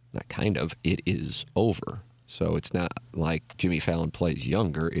era, not kind of, it is over. So it's not like Jimmy Fallon plays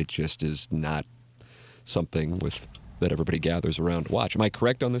younger. It just is not something that everybody gathers around to watch. Am I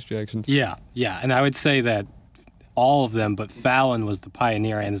correct on this, Jackson? Yeah. And I would say that all of them, but Fallon was the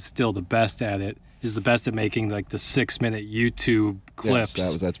pioneer and is still the best at it. is the best at making like the 6-minute YouTube clips.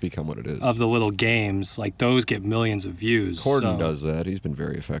 Yes, that's become what it is. Of the little games, like those get millions of views. Corden does that. He's been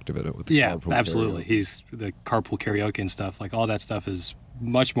very effective at it with the carpool absolutely. karaoke. He's the carpool karaoke and stuff. Like all that stuff is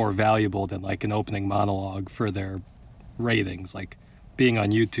much more valuable than like an opening monologue for their ratings. Like being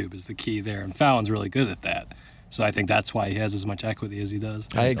on YouTube is the key there, and Fallon's really good at that. So I think that's why he has as much equity as he does.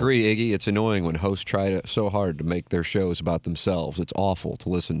 I agree, Iggy. It's annoying when hosts try so hard to make their shows about themselves. It's awful to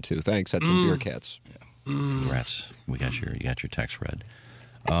listen to. Thanks. That's from Beer Cats. Congrats. You got your text read.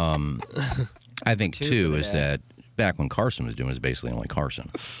 I think too is that back when Carson was doing it was basically only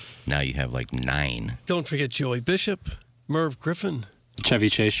Carson. Now you have like 9. Don't forget Joey Bishop, Merv Griffin, Chevy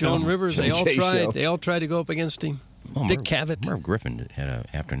Chase show. Joan Rivers. Chevy They all Chase tried. show. They all tried to go up against him. Well, Dick Cavett. Merv Griffin had an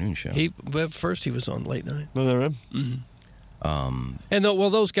afternoon show. First he was on late night. Mm-hmm. And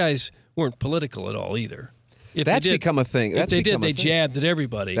those guys weren't political at all either. If That's they did, become a thing. If That's they become did, a they thing. jabbed at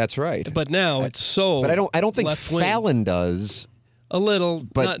everybody. That's right. But now it's so. But I don't think left-wing. Fallon does. A little,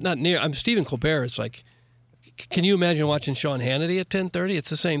 but not near. I'm Stephen Colbert. It's like, can you imagine watching Sean Hannity at 10:30?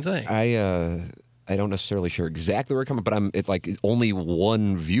 It's the same thing. I don't necessarily share exactly where it comes, but it's like only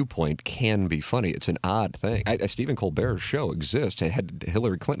one viewpoint can be funny. It's an odd thing. Stephen Colbert's show exists. It had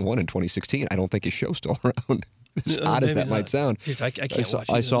Hillary Clinton won in 2016. I don't think his show's still around. As odd as that might sound. Jeez, I can't watch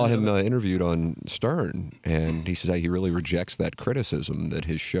it. I saw him interviewed on Stern, and he says he really rejects that criticism that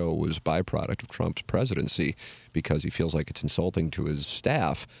his show was a byproduct of Trump's presidency because he feels like it's insulting to his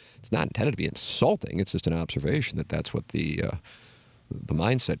staff. It's not intended to be insulting. It's just an observation that that's what the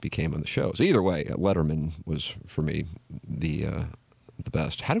mindset became on the show. So either way, Letterman was, for me, the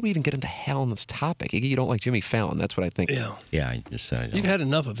best. How did we even get into hell on this topic? Iggy, you don't like Jimmy Fallon. That's what I think. Yeah, I just said I don't. You've had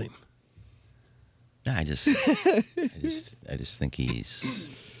enough of him. No, I just think he's.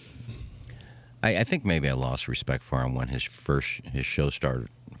 I think maybe I lost respect for him when his show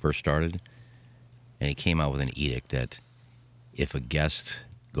first started, and he came out with an edict that if a guest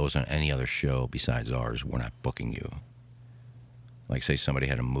goes on any other show besides ours, we're not booking you. Like, say somebody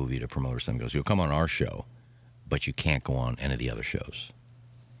had a movie to promote or something, goes, you'll come on our show, but you can't go on any of the other shows.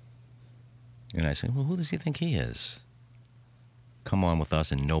 And I say, well, who does he think he is? Come on with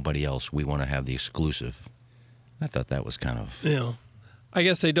us and nobody else. We want to have the exclusive. I thought that was kind of... Yeah. I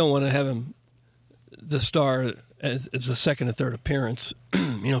guess they don't want to have him the star as a second or third appearance.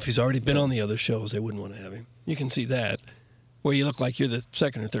 If he's already been on the other shows, they wouldn't want to have him. You can see that, where you look like you're the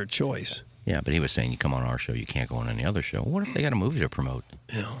second or third choice. Yeah, but he was saying, you come on our show, you can't go on any other show. What if they got a movie to promote?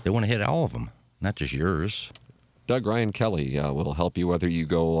 Yeah. They want to hit all of them, not just yours. Doug Ryan Kelly will help you whether you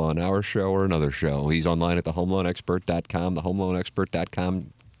go on our show or another show. He's online at thehomeloanexpert.com,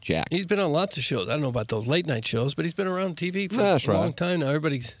 thehomeloanexpert.com. Jack. He's been on lots of shows. I don't know about those late night shows, but he's been around TV for a long time now.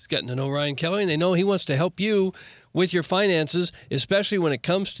 Everybody's gotten to know Ryan Kelly, and they know he wants to help you with your finances, especially when it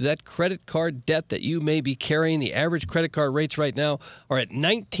comes to that credit card debt that you may be carrying. The average credit card rates right now are at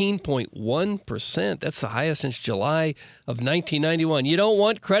 19.1%. That's the highest since July of 1991. You don't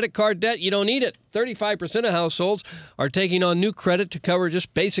want credit card debt. You don't need it. 35% of households are taking on new credit to cover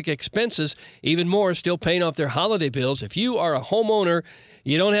just basic expenses. Even more, still paying off their holiday bills. If you are a homeowner,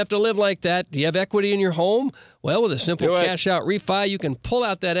 you don't have to live like that. Do you have equity in your home? Well, with a simple cash-out refi, you can pull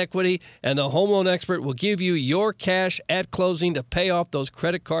out that equity, and the Home Loan Expert will give you your cash at closing to pay off those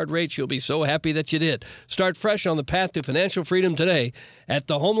credit card rates. You'll be so happy that you did. Start fresh on the path to financial freedom today at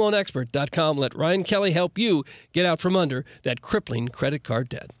thehomeloanexpert.com. Let Ryan Kelly help you get out from under that crippling credit card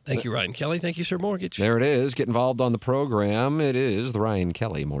debt. Thank you, Ryan Kelly. Thank you, Sir Mortgage. There it is. Get involved on the program. It is the Ryan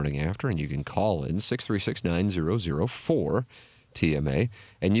Kelly Morning After, and you can call in 636-9004. TMA,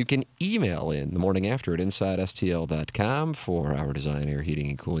 and you can email in the morning after at InsideSTL.com for our design, air, heating,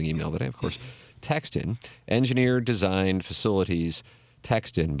 and cooling email today. Of course, text in engineered, designed facilities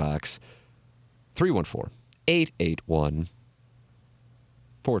text inbox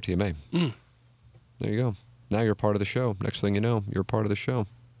 314-881-4TMA. There you go. Now you're part of the show. Next thing you know, you're part of the show.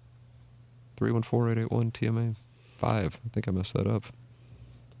 314-881-TMA 5. I think I messed that up.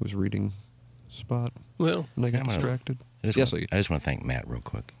 I was reading Spot. Well, and I got distracted. I just want to thank Matt real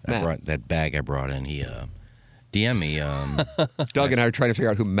quick. That bag I brought in, he DM'd me. Doug and I are trying to figure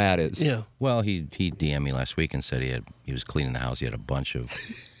out who Matt is. Yeah. Well, he DM'd me last week and said he was cleaning the house. He had a bunch of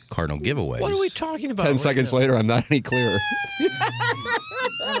Cardinal giveaways. What are we talking about? 10 seconds later, I'm not any clearer.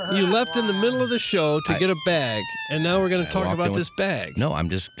 You left in the middle of the show to get a bag, and now we're going to talk about this bag. No, I'm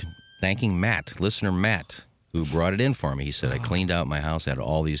just thanking Matt, listener Matt, who brought it in for me. He said, I cleaned out my house, had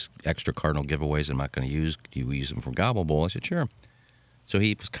all these extra Cardinal giveaways I'm not going to use. Do you use them for Gobble Bowl? I said, sure. So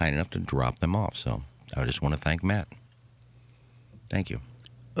he was kind enough to drop them off. So I just want to thank Matt. Thank you.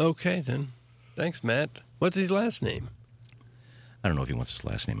 Okay, then. Thanks, Matt. What's his last name? I don't know if he wants his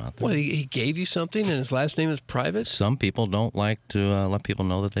last name out there. What, he gave you something and his last name is private? Some people don't like to let people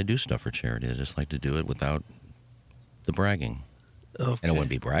know that they do stuff for charity. They just like to do it without the bragging. Okay. And it wouldn't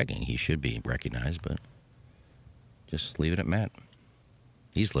be bragging. He should be recognized, but just leave it at Matt.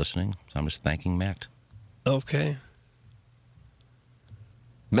 He's listening, so I'm just thanking Matt. Okay.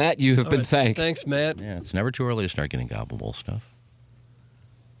 Matt, you have been thanked. Thanks, Matt. Yeah, it's never too early to start getting gobbleable stuff.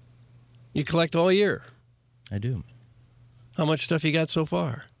 You collect all year? I do. How much stuff you got so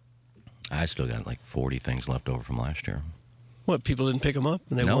far? I still got like 40 things left over from last year. What, people didn't pick them up?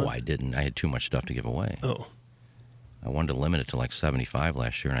 And they No, won? I didn't. I had too much stuff to give away. Oh. I wanted to limit it to like 75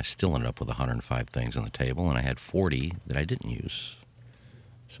 last year, and I still ended up with 105 things on the table, and I had 40 that I didn't use.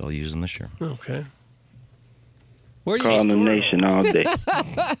 So I'll use them this year. Okay. Where do you Condemnation all day.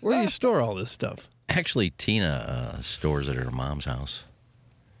 Where do you store all this stuff? Actually, Tina stores it at her mom's house.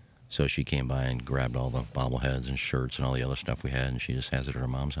 So she came by and grabbed all the bobbleheads and shirts and all the other stuff we had, and she just has it at her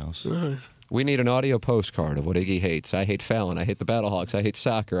mom's house. Right. We need an audio postcard of what Iggy hates. I hate Fallon. I hate the Battlehawks. I hate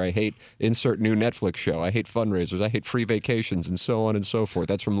soccer. I hate insert new Netflix show. I hate fundraisers. I hate free vacations and so on and so forth.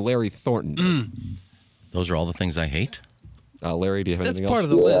 That's from Larry Thornton. Those are all the things I hate? Larry, do you have That's anything part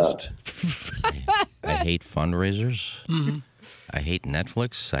else? of the list. I hate fundraisers. Mm-hmm. I hate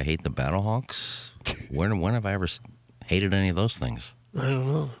Netflix. I hate the Battlehawks. When have I ever hated any of those things? I don't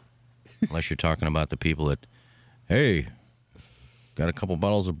know. Unless you're talking about the people that, hey, got a couple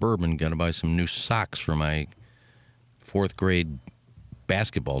bottles of bourbon, got to buy some new socks for my 4th grade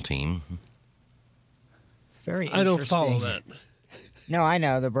basketball team. It's very I don't interesting. follow that. No, I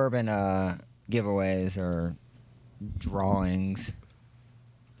know. The bourbon giveaways or drawings.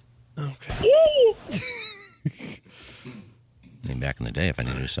 Okay. I mean, back in the day, if I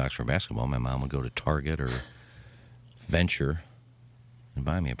needed new socks for basketball, my mom would go to Target or Venture and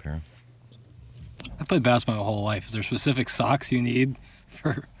buy me a pair. I played basketball my whole life. Is there specific socks you need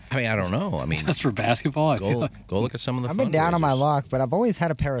for? I mean, I don't know. I mean, just for basketball. I feel like go look at some of the. I've been down on my luck, but I've always had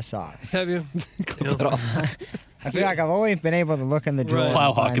a pair of socks. Have you? I feel like I've always been able to look in the drawer.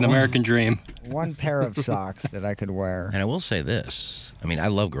 Plowhawk, an American dream. One pair of socks that I could wear. And I will say this. I mean, I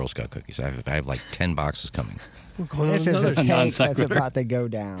love Girl Scout cookies. I have like 10 boxes coming. We're going This on is a another take that's about to go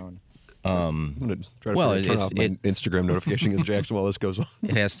down. I'm going to try to turn off my Instagram notification in Jackson while this goes on.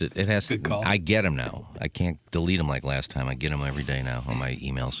 It has to. Good call. I get them now. I can't delete them like last time. I get them every day now on my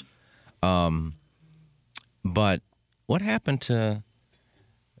emails. But what happened to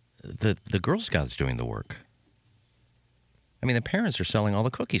the Girl Scouts doing the work? I mean, the parents are selling all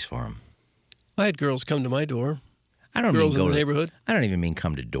the cookies for them. I had girls come to my door. I don't girls mean go in the to, neighborhood. I don't even mean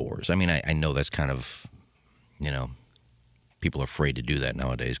come to doors. I mean, I know that's kind of, people are afraid to do that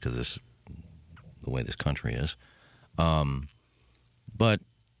nowadays because this the way this country is. But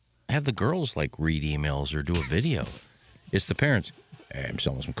have the girls like read emails or do a video. It's the parents. Hey, I'm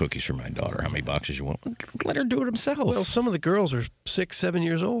selling some cookies for my daughter. How many boxes you want? Let her do it herself. Well, some of the girls are 6, 7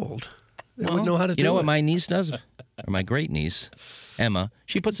 years old. They wouldn't know how to do it. You know what my niece does? Or my great niece, Emma,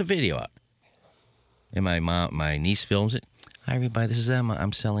 she puts a video out. And my niece films it. Hi, everybody, this is Emma.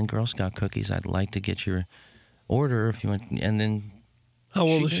 I'm selling Girl Scout cookies. I'd like to get your order if you want. And then... How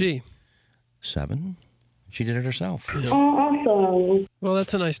old is she? 7. She did it herself. Yeah. Awesome. Well,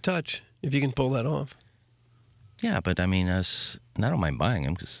 that's a nice touch, if you can pull that off. Yeah, but I mean, I don't mind buying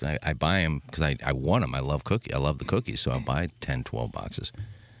them because I buy them because I want them. I love I love the cookies, so I'll buy 10, 12 boxes.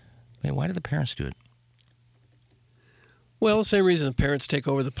 I mean, why do the parents do it? Well, the same reason the parents take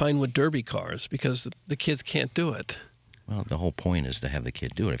over the Pinewood Derby cars, because the kids can't do it. Well, the whole point is to have the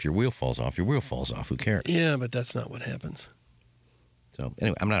kid do it. If your wheel falls off, your wheel falls off. Who cares? Yeah, but that's not what happens. So,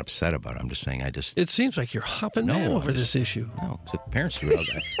 anyway, I'm not upset about it. I'm just saying It seems like you're hopping mad over this issue. No, so if the parents do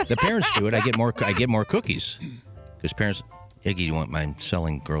it, the parents do it, I get more cookies. Because parents, Iggy, do you want my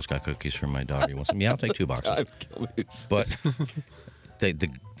selling Girl Scout cookies for my daughter? You want some? Yeah, I'll take 2 boxes. But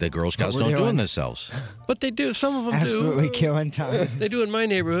the Girl Scouts don't do them themselves. But they do. Some of them Absolutely killing time. They do in my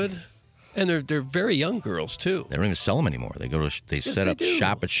neighborhood, and they're very young girls too. They don't even sell them anymore. They go to set up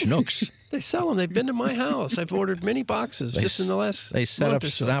shop at Schnucks. They sell them. They've been to my house. I've ordered many boxes just in the last They set month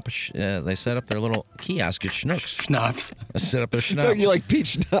up or so. they set up their little kiosk at Schnucks. Schnapps. They set up their Schnaps. You like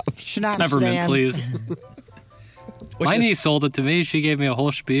peach schnapps. Schnapp Peppermint, stands. please. My niece sold it to me. She gave me a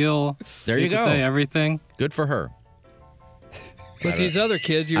whole spiel. There you To go. say everything. Good for her. But these other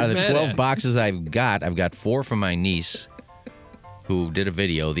kids, you're Out of the mad 12 at. boxes I've got 4 from my niece, who did a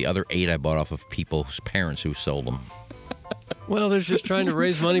video. The other 8 I bought off of people's parents who sold them. Well, they're just trying to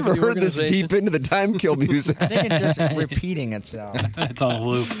raise money for Never the heard this organization. deep into the time kill music. I think it's just repeating itself. It's on a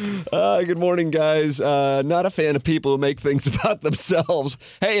loop. Good morning, guys. Not a fan of people who make things about themselves.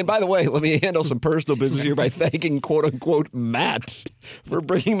 Hey, and by the way, let me handle some personal business here by thanking, quote-unquote, Matt for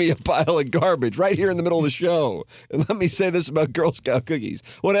bringing me a pile of garbage right here in the middle of the show. And let me say this about Girl Scout cookies.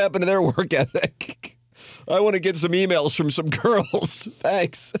 What happened to their work ethic? I want to get some emails from some girls.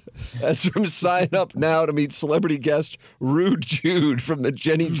 Thanks. That's from Sign Up Now to meet celebrity guest Rude Jude from the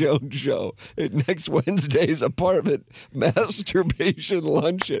Jenny Jones Show at next Wednesday's apartment masturbation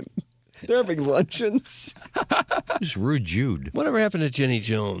luncheon. They're having luncheons. Who's Rude Jude? Whatever happened to Jenny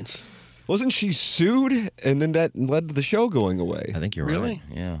Jones? Wasn't she sued? And then that led to the show going away. I think you're Really?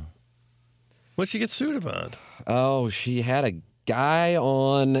 right. Yeah. What'd she get sued about? Oh, she had a guy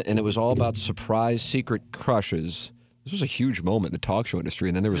on, and it was all about surprise secret crushes. This was a huge moment in the talk show industry,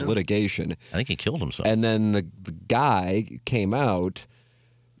 and then there was litigation. I think he killed himself. And then the guy came out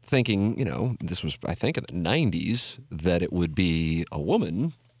thinking, this was, I think, in the 90s, that it would be a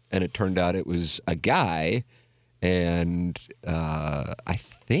woman, and it turned out it was a guy. And I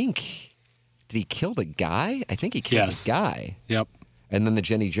think, did he kill the guy? I think he killed the guy. Yep. And then the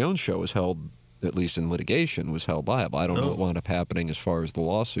Jenny Jones Show was held, at least in litigation, was held liable. I don't know what wound up happening as far as the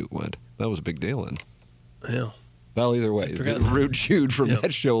lawsuit went. That was a big deal then. Yeah. Well, either way, Rude Jude from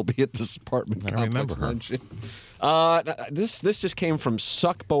that show will be at this apartment complex luncheon. This just came from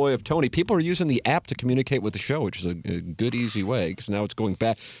Suckboy of Tony. People are using the app to communicate with the show, which is a good, easy way, because now it's going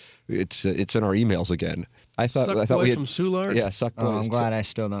back. It's in our emails again. I thought we had from Soulard? Yeah, Suckboy. Oh, I'm glad I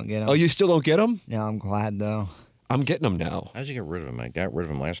still don't get them. Oh, you still don't get them? No, I'm glad though. I'm getting them now. How'd you get rid of him? I got rid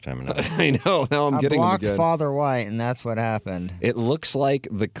of him last time. And I know. Now I'm getting them blocked again. Father White, and that's what happened. It looks like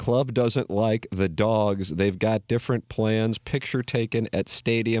the club doesn't like the dogs. They've got different plans. Picture taken at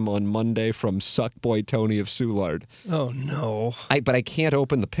stadium on Monday from Suckboy Tony of Soulard. Oh, no. But I can't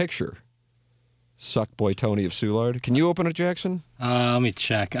open the picture. Suckboy Tony of Soulard. Can you open it, Jackson? Let me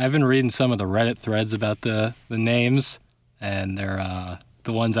check. I've been reading some of the Reddit threads about the names, and they're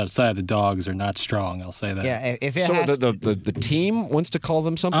the ones outside the dogs are not strong. I'll say that. Yeah, if it So has the team wants to call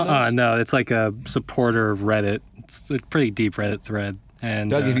them something else? No, it's like a supporter Reddit. It's a pretty deep Reddit thread. And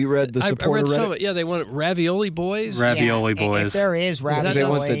Doug, have you read the I supporter read Reddit? some of it. Yeah, they want Ravioli Boys. Ravioli yeah, Boys. If there is Ravioli, They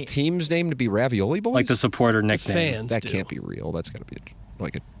want the team's name to be Ravioli Boys? Like the supporter nickname. Fans That do. can't be real. That's got to be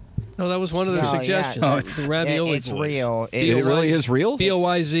like a... No, that was one of their No, yeah, suggestions. no, the Ravioli it's Boys. real. It really is real?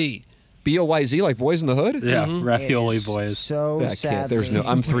 B-O-Y-Z. B-O-Y-Z, like Boys in the Hood? Yeah, Mm-hmm. Ravioli It is Boys. So That sad. can't. There's no...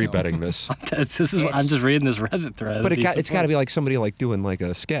 I'm three betting this. I'm just reading this Reddit thread. But it's got to be like somebody like doing like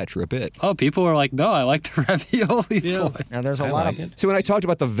a sketch or a bit. Oh, people are like, no, I like the Ravioli Boys. Now there's a lot of So when I talked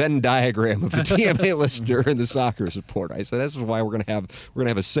about the Venn diagram of the TMA listener and the soccer support, I said this is why we're gonna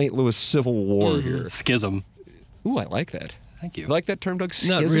have a St. Louis Civil War here. Schism. Ooh, I like that. Thank you. You like that term, Doug?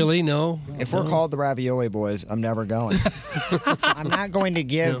 Not Schism? really, no. If we're called the Ravioli Boys, I'm never going. I'm not going to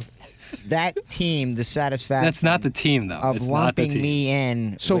give that team the satisfaction. That's not the team, though. Of It's not the lumping team. me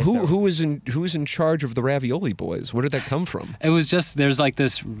in. So with who's the- in charge of the Ravioli Boys? Where did that come from? It was just there's like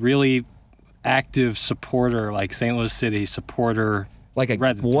this really active supporter, like St. Louis City supporter. Like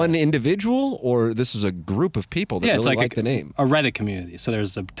one individual, or this is a group of people that Yeah, really it's like the name? a Reddit community. So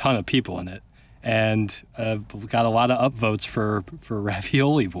there's a ton of people in it, and we got a lot of upvotes for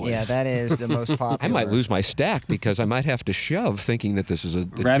Ravioli Boys. Yeah, that is the most popular. I might lose my stack because I might have to shove thinking that this is a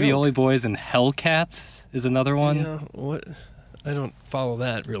Ravioli joke. Boys and Hellcats is another one. Yeah, what? I don't follow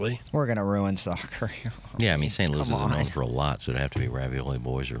that, really. We're gonna ruin soccer. Yeah, I mean, St. Louis Come isn't known on. for a lot, so it'd have to be Ravioli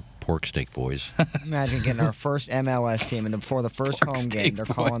Boys or Pork Steak Boys. Imagine getting our first MLS team, and before the first home game, they're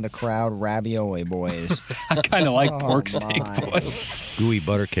calling the crowd Ravioli Boys. I kind of like Oh, Pork Steak my. Boys. Gooey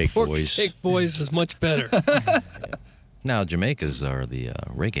Butter Cake Pork Boys. Steak Boys is much better. Now, Jamaicas are the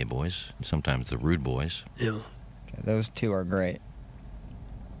Reggae Boys, sometimes the Rude Boys. Yeah. Those two are great.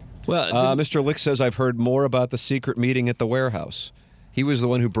 Well, Mr. Lick says, I've heard more about the secret meeting at the warehouse. He was the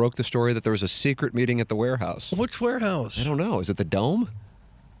one who broke the story that there was a secret meeting at the warehouse. which warehouse? I don't know. Is it the Dome?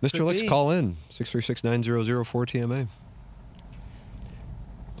 Mr. Could Licks, be. call in. 636-9004-TMA.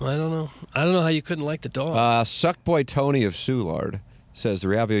 I don't know. I don't know how you couldn't like the dogs. Suckboy Tony of Soulard says the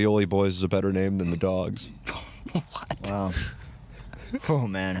Ravioli Boys is a better name than the dogs. Wow. Oh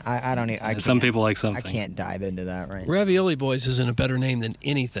man, I don't. I Some can't- people like something. I can't dive into that right now. Ravioli Boys isn't a better name than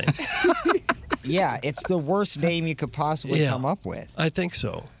anything. Yeah, it's the worst name you could possibly Yeah. come up with. I think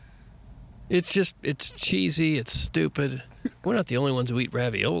so. It's cheesy. It's stupid. We're not the only ones who eat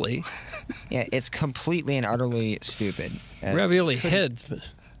ravioli. Yeah, it's completely and utterly stupid. Ravioli heads.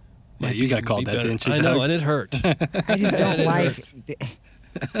 Yeah, you got called that, better. didn't you, I know, Doug? and it hurt. I just don't It like.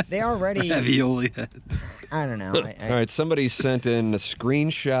 They already. Ravioli. I don't know. All right, somebody sent in a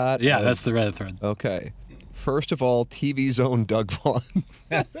screenshot. Yeah, that's the Reddit thread. Okay. First of all, TV's own Doug Vaughn.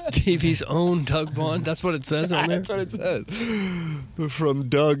 TV's own Doug Vaughn. That's what it says on there. That's what it says. From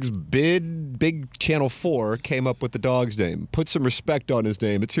Doug's big Channel 4 came up with the dog's name. Put some respect on his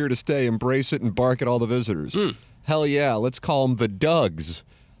name. It's here to stay. Embrace it and bark at all the visitors. Hell yeah, let's call them the Dougs.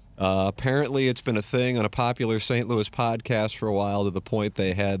 Apparently, it's been a thing on a popular St. Louis podcast for a while, to the point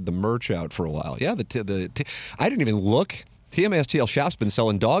they had the merch out for a while. Yeah, I didn't even look. TMSTL Shop's been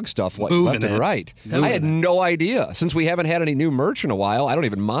selling dog stuff left and right. I had no idea. Since we haven't had any new merch in a while, I don't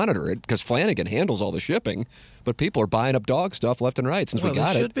even monitor it because Flanagan handles all the shipping. But people are buying up dog stuff left and right since we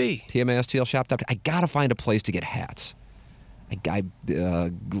got it. Should be. TMSTL Shop. I got to find a place to get hats. A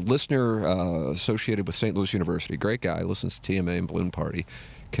listener associated with St. Louis University, great guy, listens to TMA and Balloon Party,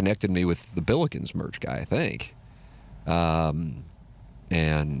 connected me with the Billikens merch guy, I think.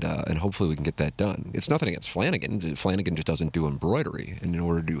 And hopefully we can get that done. It's nothing against Flanagan. Flanagan just doesn't do embroidery. And in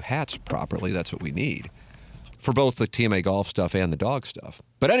order to do hats properly, that's what we need for both the TMA golf stuff and the dog stuff.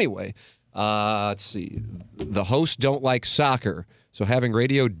 But anyway, let's see. The hosts don't like soccer, so having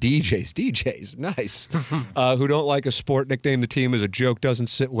radio DJs, nice, who don't like a sport nickname the team as a joke doesn't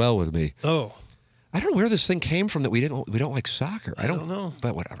sit well with me. Oh. I don't know where this thing came from that we don't like soccer. I don't know.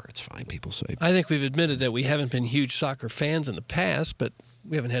 But whatever, it's fine. People say. I think we've admitted that we haven't been huge soccer fans in the past, but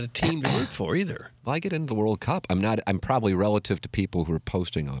we haven't had a team to root for either. Well, I get into the World Cup. I'm probably relative to people who are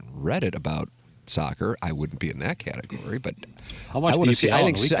posting on Reddit about soccer. I wouldn't be in that category, but how much do you see?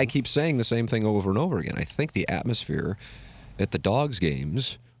 I keep saying the same thing over and over again. I think the atmosphere at the Dogs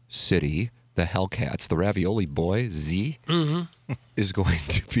games, City, the Hellcats, the Ravioli Boy, Z, is going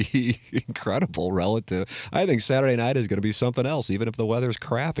to be incredible relative. I think Saturday night is going to be something else, even if the weather's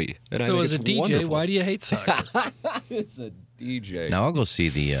crappy. And so I think as a it's DJ, wonderful. why do you hate soccer? It's a DJ. Now I'll go see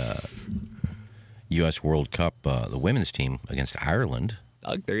the U.S. World Cup, the women's team against Ireland.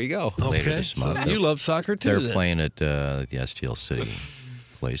 There you go. Later Okay, this so month. you love soccer too. They're then. playing at the STL City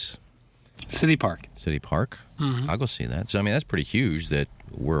place. City Park. City Park. I'll go see that. So, I mean, that's pretty huge that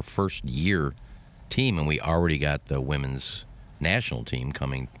we're a first-year team, and we already got the women's national team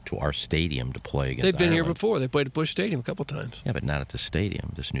coming to our stadium to play against They've been here Ireland. before. They played at Busch Stadium a couple times. Yeah, but not at the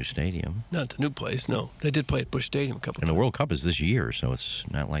stadium, this new stadium. Not the new place, no. They did play at Busch Stadium a couple And times. the World Cup is this year, so it's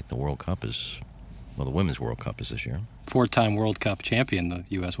not like the World Cup is... Well, the Women's World Cup is this year. 4-time World Cup champion, the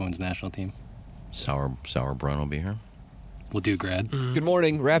U.S. women's national team. Sauerbrunn will be here. We'll do grad. Good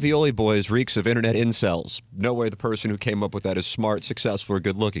morning. Ravioli Boys reeks of internet incels. No way the person who came up with that is smart, successful, or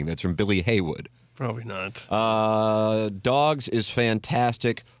good-looking. That's from Billy Haywood. Probably not. Dogs is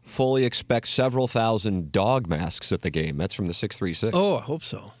fantastic. Fully expect several thousand dog masks at the game. That's from the 636. Oh, I hope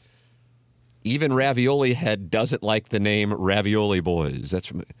so. Even Ravioli Head doesn't like the name Ravioli Boys. That's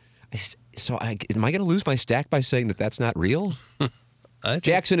from... So am I going to lose my stack by saying that that's not real?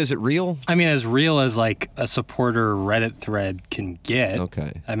 Jackson, is it real? I mean, as real as like a supporter Reddit thread can get.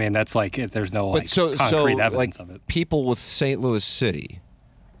 Okay. I mean, that's like there's no concrete evidence of it. People with St. Louis City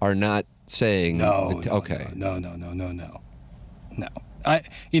are not saying No. Okay. No.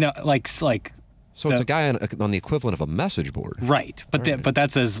 So it's a guy on the equivalent of a message board. Right, but but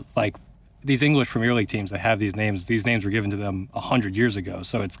that says like these English Premier League teams that have these names were given to them 100 years ago,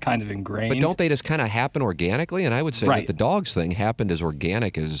 so it's kind of ingrained. But don't they just kind of happen organically? And I would say that the dogs thing happened as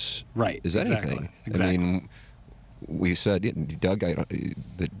organic as anything. Exactly. I mean, we said, Doug,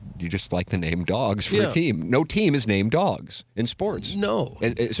 that you just like the name Dogs for a team. No team is named Dogs in sports. No.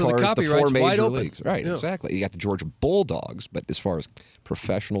 As So far the as the four copyright's wide major open. leagues. Right, Yeah. exactly. You got the Georgia Bulldogs, but as far as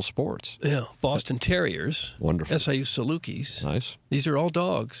professional sports. Yeah, Boston Terriers. Wonderful. SIU Salukis. Nice. These are all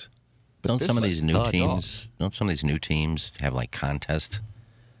dogs. Don't some of these new dog. teams? Don't some of these new teams have like contests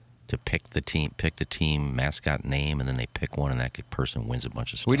to pick the team mascot name, and then they pick one, and that person wins a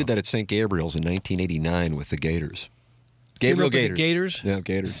bunch of stuff? We did that at St. Gabriel's in 1989 with the Gators. Came Gabriel up with the Gators. Gators? Yeah,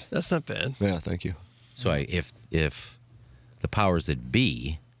 Gators. That's not bad. Yeah, thank you. So if the powers that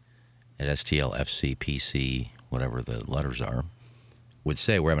be at STL, FC, PC, whatever the letters are, would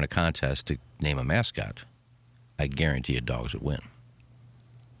say we're having a contest to name a mascot, I guarantee you dogs would win.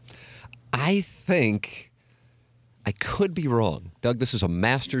 I think I could be wrong. Doug, this is a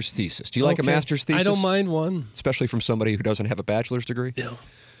master's thesis. Do you like a master's thesis? I don't mind one. Especially from somebody who doesn't have a bachelor's degree? Yeah.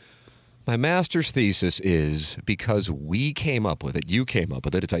 My master's thesis is because we came up with it, you came up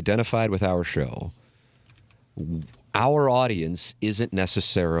with it, it's identified with our show. Our audience isn't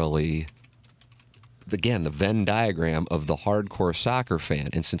necessarily, again, the Venn diagram of the hardcore soccer fan.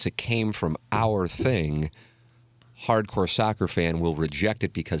 And since it came from our thing, hardcore soccer fan will reject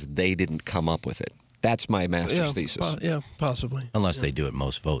it because they didn't come up with it. That's my master's thesis. Possibly. Unless they do it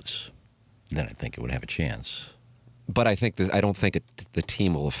most votes, then I think it would have a chance. But I don't think the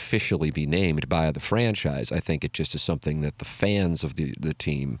team will officially be named by the franchise. I think it just is something that the fans of the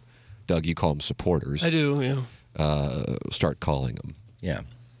team, Doug, you call them supporters. I do, yeah. Start calling them. Yeah.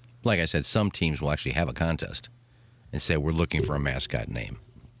 Like I said, some teams will actually have a contest and say, we're looking for a mascot name.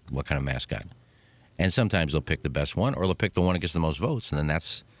 What kind of mascot? And sometimes they'll pick the best one, or they'll pick the one that gets the most votes, and then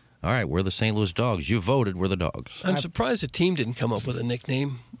that's, all right, we're the St. Louis Dogs. You voted, we're the Dogs. I'm surprised the team didn't come up with a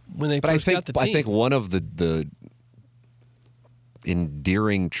nickname when they first got the team. I think one of the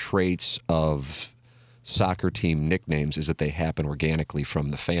endearing traits of soccer team nicknames is that they happen organically from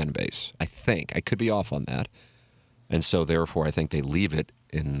the fan base. I think. I could be off on that. And so, therefore, I think they leave it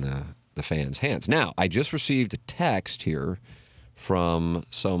in the fans' hands. Now, I just received a text here from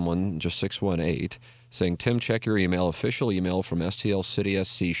someone, just 618, saying, Tim, check your email. Official email from STL City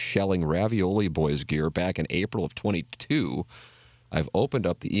SC shelling Ravioli Boys gear back in April of 22. I've opened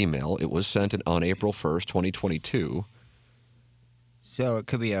up the email. It was sent on April 1st, 2022. So it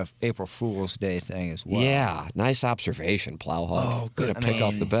could be a April Fool's Day thing as well. Yeah, nice observation, Plowhawk. Oh, good. Way to pick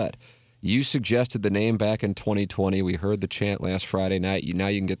off the bet. You suggested the name back in 2020. We heard the chant last Friday night. Now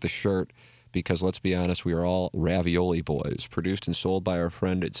you can get the shirt because, let's be honest, we are all Ravioli Boys. Produced and sold by our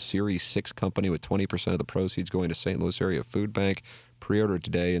friend at Series 6 Company with 20% of the proceeds going to St. Louis Area Food Bank. Pre-order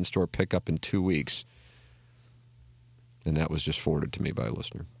today, in-store pickup in 2 weeks. And that was just forwarded to me by a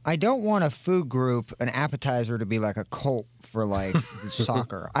listener. I don't want a food group, an appetizer, to be like a cult for like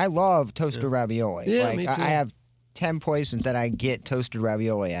soccer. I love toasted ravioli. Yeah, like me too. I have 10 places that I get toasted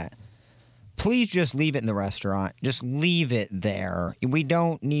ravioli at. Please just leave it in the restaurant. Just leave it there. We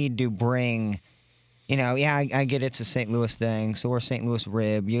don't need to bring, I get it's a St. Louis thing, so we're St. Louis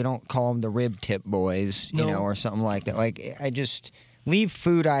rib. You don't call them the rib tip boys, or something like that. Like, I just leave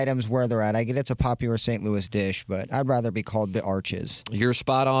food items where they're at. I get it's a popular St. Louis dish, but I'd rather be called the Arches. You're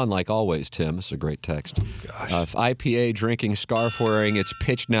spot on, like always, Tim. This is a great text. If IPA drinking, scarf wearing, its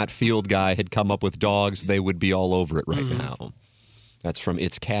pitch not field guy had come up with dogs, they would be all over it right now. That's from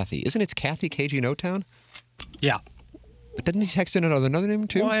It's Kathy. Isn't It's Kathy KG No Town? Yeah. But didn't he text in another name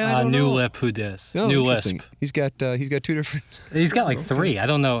too? New Lip, who dis? Oh, New interesting. Lisp. He's got two different. He's got like three. I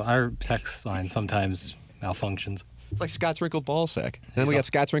don't know. Our text line sometimes malfunctions. It's like Scott's wrinkled ball sack. Then we got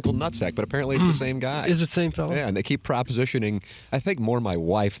Scott's wrinkled nutsack, but apparently it's the same guy. Is it the same fellow? Yeah, and they keep propositioning. I think more my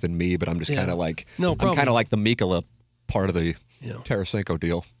wife than me, but I'm just kind of like No I'm problem. kind of like the Mikula part of the Tarasenko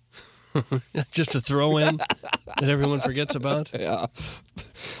deal. Just to throw in that everyone forgets about. Yeah.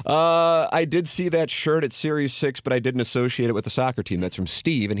 I did see that shirt at Series 6, but I didn't associate it with the soccer team. That's from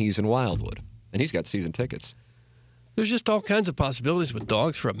Steve, and he's in Wildwood. And he's got season tickets. There's just all kinds of possibilities with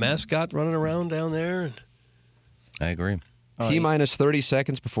dogs for a mascot running around down there. I agree. T-minus 30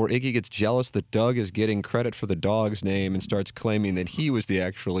 seconds before Iggy gets jealous that Doug is getting credit for the dog's name and starts claiming that he was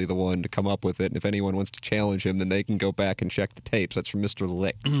actually the one to come up with it. And if anyone wants to challenge him, then they can go back and check the tapes. That's from Mr.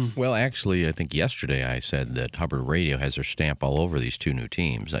 Licks. Well, actually, I think yesterday I said that Hubbard Radio has their stamp all over these two new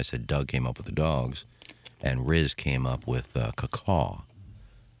teams. I said Doug came up with the dogs, and Riz came up with Cacaw.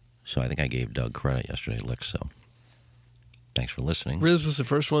 So I think I gave Doug credit yesterday, Licks. So thanks for listening. Riz was the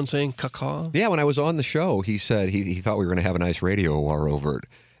first one saying cacaw. Yeah, when I was on the show, he said he thought we were going to have a nice radio war over it.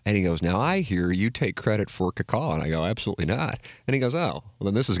 And he goes, now I hear you take credit for cacaw. And I go, absolutely not. And he goes, oh, well,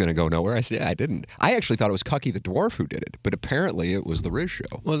 then this is going to go nowhere. I said, yeah, I didn't. I actually thought it was Cucky the Dwarf who did it, but apparently it was the Riz show.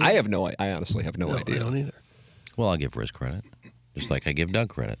 Was it? I honestly have no idea. I don't either. Well, I'll give Riz credit, just like I give Doug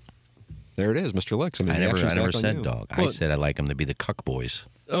credit. There it is, Mr. Licks. I never said dog. I said I like him to be the Cuck Boys.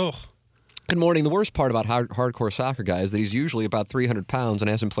 Oh. Good morning. The worst part about hardcore soccer guy is that he's usually about 300 pounds and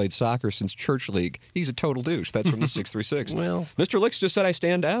hasn't played soccer since church league. He's a total douche. That's from the 636. Well, Mr. Licks just said I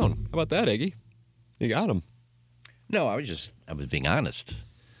stand down. How about that, Iggy? You got him. No, I was being honest.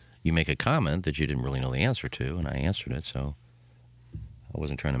 You make a comment that you didn't really know the answer to, and I answered it, so I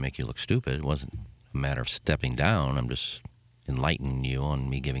wasn't trying to make you look stupid. It wasn't a matter of stepping down. I'm just enlightening you on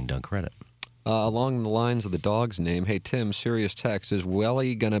me giving Doug credit. Along the lines of the dog's name, hey, Tim, serious text. Is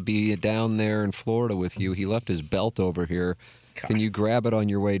Welly going to be down there in Florida with you? He left his belt over here. God. Can you grab it on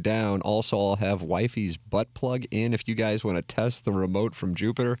your way down? Also, I'll have wifey's butt plug in if you guys want to test the remote from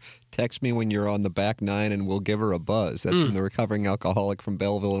Jupiter. Text me when you're on the back nine and we'll give her a buzz. That's from the recovering alcoholic from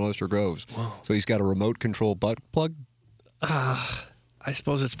Belleville and Oyster Groves. Whoa. So he's got a remote control butt plug? I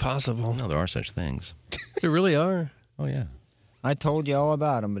suppose it's possible. No, there are such things. There really are. Oh, yeah. I told you all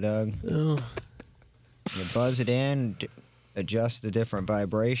about them, Doug. Oh. You buzz it in, adjust the different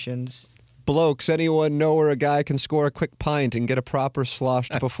vibrations. Blokes, anyone know where a guy can score a quick pint and get a proper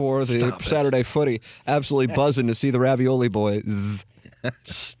sloshed before the Saturday footy? Absolutely buzzing to see the Ravioli boys.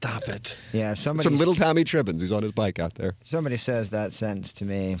 Stop it. Yeah, somebody. Some little Tommy Tribbins who's on his bike out there. Somebody says that sentence to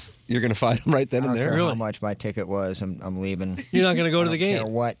me. You're going to find him right then and I don't there? care how much my ticket was. I'm leaving. You're not going to go I to the don't game? care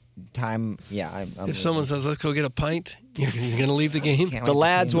what time. Yeah, I'm If leaving. someone says, let's go get a pint, you're going to leave the game? The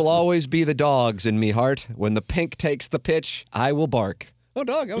lads will always be the dogs in me heart. When the pink takes the pitch, I will bark. Oh,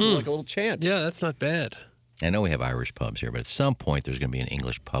 dog, that was like a little chant. Yeah, that's not bad. I know we have Irish pubs here, but at some point there's going to be an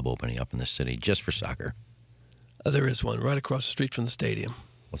English pub opening up in the city just for soccer. There is one right across the street from the stadium.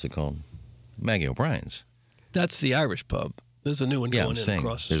 What's it called? Maggie O'Brien's. That's the Irish pub. There's a new one Yeah, going I'm in saying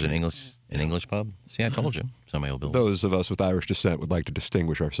across the there's street. an English pub. See, I told you. Somebody will build. Those of us with Irish descent would like to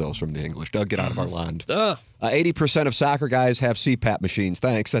distinguish ourselves from the English. Doug, get out of our land. 80% 80% of soccer guys have CPAP machines.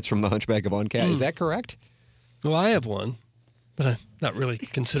 Thanks. That's from the Hunchback of Uncat. Is that correct? Well, I have one, but I'm not really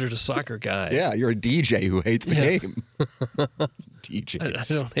considered a soccer guy. Yeah, you're a DJ who hates the game.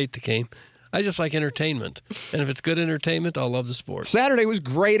 DJs. I don't hate the game. I just like entertainment. And if it's good entertainment, I'll love the sport. Saturday was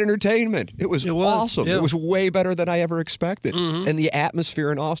great entertainment. It was awesome. yeah. It was way better than I ever expected. And the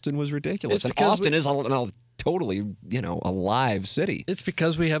atmosphere in Austin was ridiculous. It's And because Austin is a totally, a live city. It's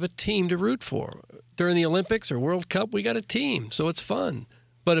because we have a team to root for. During the Olympics or World Cup, we got a team, so it's fun.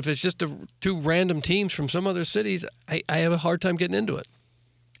 But if it's just two random teams from some other cities, I have a hard time getting into it.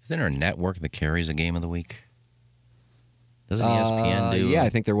 Isn't there a network that carries a game of the week? Doesn't ESPN do? Yeah, I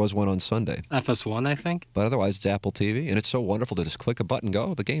think there was one on Sunday. FS1, I think. But otherwise, it's Apple TV. And it's so wonderful to just click a button and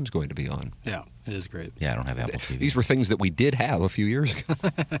go, the game's going to be on. Yeah, it is great. Yeah, I don't have Apple TV. These were things that we did have a few years ago.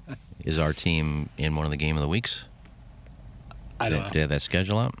 Is our team in one of the game of the weeks? I don't know. Do they have that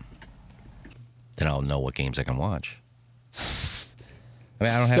schedule out? Then I'll know what games I can watch. I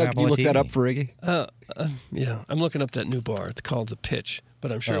mean, I don't have Doug, Apple you look TV. that up for Iggy? Yeah, I'm looking up that new bar. It's called The Pitch.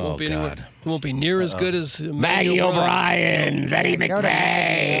 But I'm sure it won't be anywhere. God. It won't be near as good as Maggie O'Brien's, Eddie Go to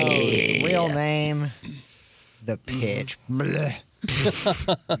McVeigh. Real name, The Pitch. Blech.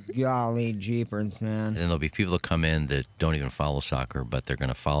 Golly jeepers, man. And then there'll be people that come in that don't even follow soccer, but they're going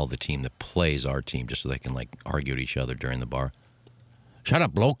to follow the team that plays our team just so they can, argue at each other during the bar. Shut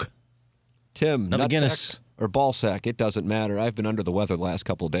up, bloke. Tim, Another nutsack Guinness. or ballsack, it doesn't matter. I've been under the weather the last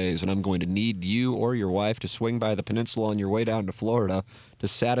couple of days, and I'm going to need you or your wife to swing by the peninsula on your way down to Florida to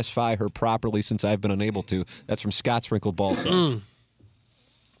satisfy her properly since I've been unable to. That's from Scott's Wrinkled Ballsack.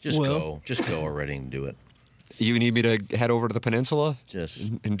 Just go. Just go already and do it. You need me to head over to the peninsula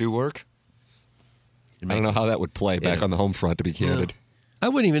Just and do work? I don't know how that would play back on the home front, to be candid. I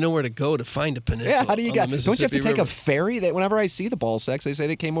wouldn't even know where to go to find a peninsula. Yeah, how do you on get? the Don't you have to Mississippi take a River. ferry? Whenever I see the ball sacks, they say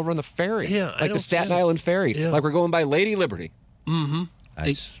they came over on the ferry. Yeah, I like the don't Staten get it. Island ferry. Yeah. Like we're going by Lady Liberty.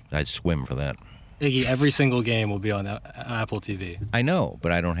 I'd swim for that. Iggy, every single game will be on Apple TV. I know,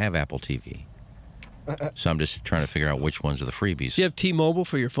 but I don't have Apple TV. So I'm just trying to figure out which ones are the freebies. Do you have T-Mobile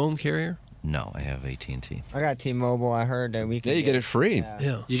for your phone carrier? No, I have AT&T. I got T-Mobile. I heard that we can Yeah, you get it free.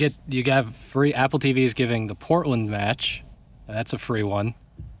 Yeah. You got free. Apple TV is giving the Portland match. That's a free one.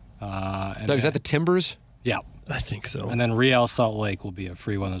 And Doug, is that the Timbers? Yeah. I think so. And then Real Salt Lake will be a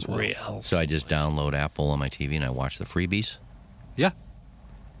free one as well. Real. So I just download Apple on my TV and I watch the freebies? Yeah.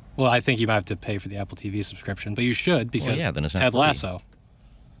 Well, I think you might have to pay for the Apple TV subscription, but you should because yeah, then it's not Ted free. Lasso.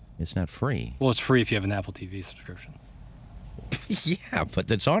 It's not free. Well, it's free if you have an Apple TV subscription. Yeah, but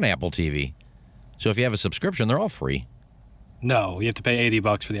it's on Apple TV. So if you have a subscription, they're all free. No, you have to pay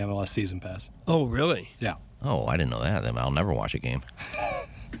 $80 for the MLS season pass. Oh, really? Yeah. Oh, I didn't know that. Then I'll never watch a game.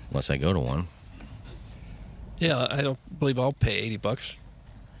 Unless I go to one. Yeah, I don't believe I'll pay $80.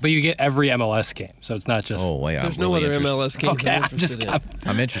 But you get every MLS game, so it's not just. Oh, wait. There's I'm no really other interested. MLS games Okay, I'm I'm just. interested in.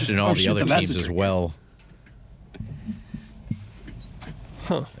 I'm interested in all Oh, the shoot, other the teams as messenger. well.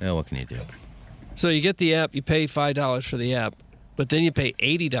 Huh. Yeah, what can you do? So you get the app, you pay $5 for the app, but then you pay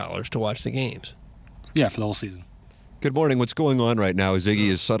 $80 to watch the games. Yeah, for the whole season. Good morning. What's going on right now is Iggy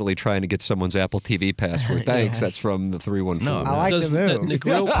is subtly trying to get someone's Apple TV password. Thanks. That's from the 314. No. I like Does the that move.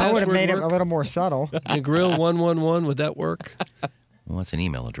 Negril I would have password made it a work? little more subtle. Negril 111, would that work? Well, it's an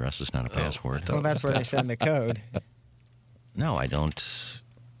email address. It's not a password. Well, that's where they send the code. No, I don't.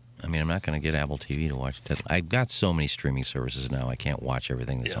 I mean, I'm not going to get Apple TV to watch Ted. I've got so many streaming services now. I can't watch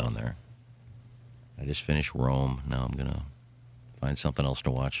everything that's on there. I just finished Rome. Now I'm going to find something else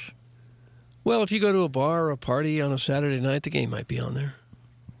to watch. Well, if you go to a bar or a party on a Saturday night, the game might be on there.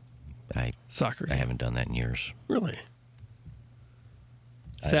 Soccer I game. haven't done that in years. Really?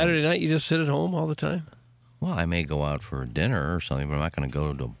 Saturday night, you just sit at home all the time? Well, I may go out for dinner or something, but I'm not going to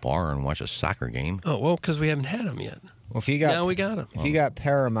go to a bar and watch a soccer game. Oh, well, because we haven't had them yet. Well, if you got Now we got them. if you got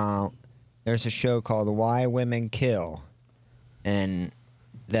Paramount, there's a show called Why Women Kill, and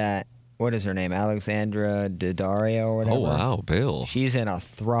that what is her name? Alexandra Daddario or whatever. Oh, wow, Bill. She's in a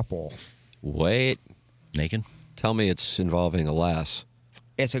throuple. Wait. Naked? Tell me it's involving a lass.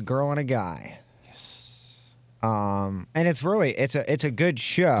 It's a girl and a guy. Yes. And it's really it's a good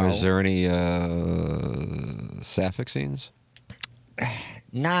show. Is there any sapphic scenes?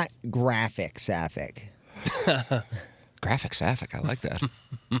 Not graphic sapphic. Graphic sapphic, I like that.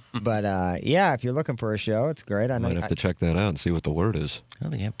 But yeah, if you're looking for a show, it's great. I might have to check that out and see what the word is. I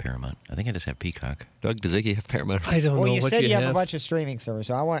don't think I have Paramount. I think I just have Peacock. Doug, does Iggy have Paramount? I don't know Well, you what said you have a have. bunch of streaming services.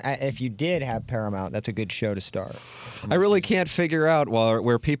 So if you did have Paramount, that's a good show to start. I really can't figure out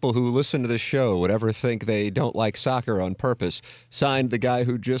where people who listen to this show would ever think they don't like soccer on purpose. Signed, the guy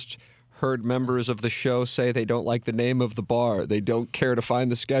who just heard members of the show say they don't like the name of the bar, they don't care to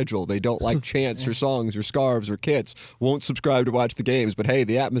find the schedule, they don't like chants or songs or scarves or kits, won't subscribe to watch the games, but hey,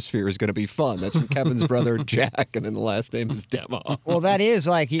 the atmosphere is going to be fun. That's from Kevin's brother Jack, and then the last name is Demo. Well, that is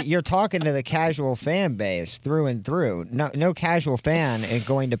like you're talking to the casual fan base through and through. No casual fan is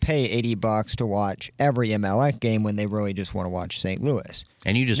going to pay $80 to watch every MLS game when they really just want to watch St. Louis.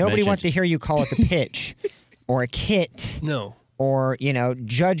 And you just Nobody wants to hear you call it the pitch or a kit. No. Or,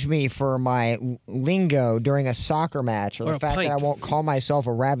 judge me for my lingo during a soccer match, or the fact that I won't call myself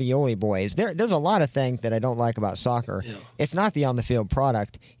a ravioli boy. There's a lot of things that I don't like about soccer. Yeah. It's not the on-the-field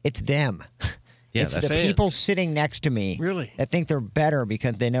product. It's them. Yeah, it's that's the people sitting next to me that think they're better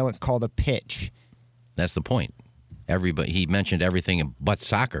because they know it's called a pitch. That's the point. He mentioned everything but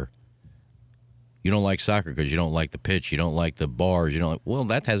soccer. You don't like soccer because you don't like the pitch. You don't like the bars. Well,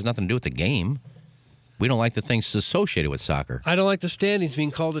 that has nothing to do with the game. We don't like the things associated with soccer. I don't like the standings being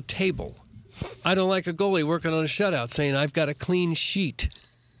called a table. I don't like a goalie working on a shutout saying, I've got a clean sheet.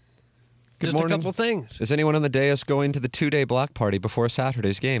 Good Just morning. a couple things. Is anyone on the dais going to the 2-day block party before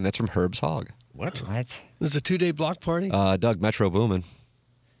Saturday's game? That's from Herb's Hog. What? There's a 2-day block party? Doug, Metro Boomin.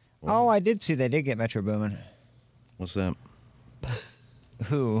 Oh, I did see they did get Metro Boomin. What's that?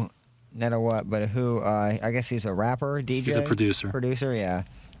 Who? Not a what, but who? I guess he's a rapper, DJ? He's a producer. Producer, yeah.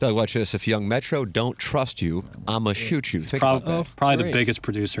 Doug, watch this. If Young Metro don't trust you, I'ma shoot you. Think about that. Probably the biggest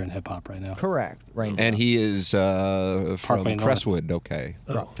producer in hip-hop right now. Correct. Right now. And he is from Parkway North. Crestwood, okay.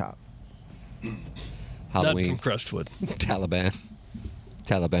 Rock top. Halloween. Not from Crestwood.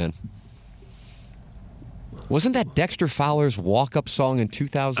 Taliban. Wasn't that Dexter Fowler's walk-up song in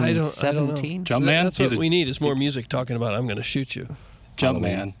 2017? Jumpman? That's what we need is more music talking about I'm going to shoot you.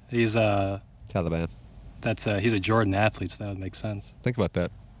 Jumpman. He's Taliban. He's a Jordan athlete, so that would make sense. Think about that.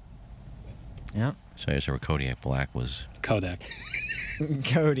 Yeah. So Kodiak Black was... Kodak.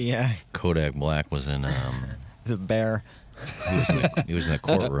 Kodiak. Kodak Black was in... He's a bear. He was in the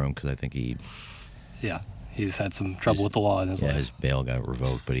courtroom because I think he... Yeah. He's had some trouble with the law in his life. His bail got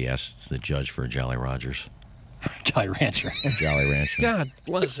revoked, but he asked the judge for a Jolly Rogers. Jolly Rancher. Jolly Rancher. God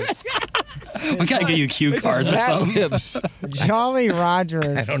bless it. We gotta get you cue cards or something. Jolly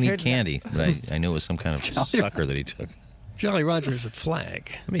Rogers. I don't eat candy, but I knew it was some kind of sucker that he took. Jolly Roger is a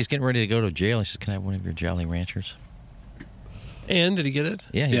flag. I mean, he's getting ready to go to jail. He says, "Can I have one of your Jolly Ranchers?" And did he get it?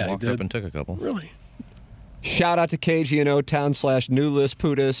 Yeah, he walked up and took a couple. Really? Shout out to KGNO Town /Newlist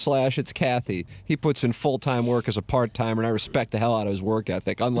 /It's Kathy. He puts in full-time work as a part-timer, and I respect the hell out of his work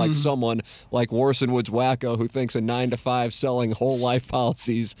ethic. Unlike someone like Warson Woods Wacko, who thinks a 9-to-5 selling whole life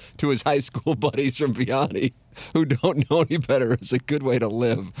policies to his high school buddies from Vianney, who don't know any better, is a good way to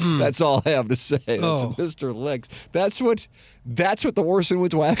live. That's all I have to say. That's Mr. Licks. That's what the Warson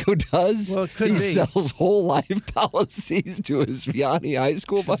Woods Wacko does. Well, it could he be. sells whole life policies to his Vianney high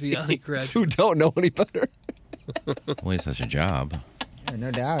school buddies Vianney graduates. who don't know any better. Well, at least that's a job. Yeah,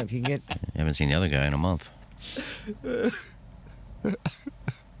 no doubt. If you get... I haven't seen the other guy in a month.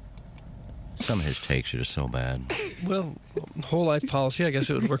 Some of his takes are just so bad. Well, whole life policy, I guess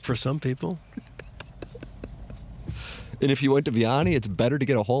it would work for some people. And if you went to Vianney, it's better to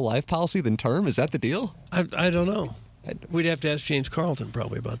get a whole life policy than term? Is that the deal? I don't know. We'd have to ask James Carlton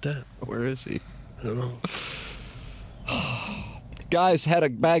probably about that. Where is he? I don't know. Guys had a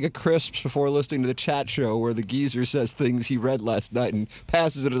bag of crisps before listening to the chat show where the geezer says things he read last night and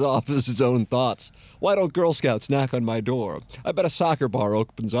passes it off as his own thoughts. Why don't Girl Scouts knock on my door? I bet a soccer bar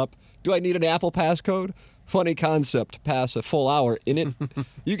opens up. Do I need an Apple passcode? Funny concept to pass a full hour in it.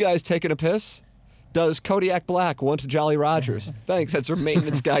 You guys taking a piss? Does Kodiak Black want a Jolly Rogers? Thanks, that's our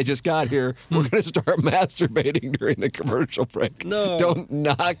maintenance guy just got here. We're going to start masturbating during the commercial break. No. Don't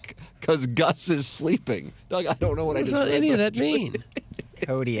knock, because Gus is sleeping. Doug, I don't know what I just What does read. any of that mean?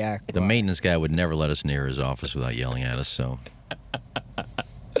 Kodiak. The maintenance guy would never let us near his office without yelling at us, so...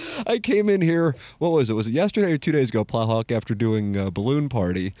 I came in here, what was it? Was it yesterday or 2 days ago, Plowhawk, after doing a balloon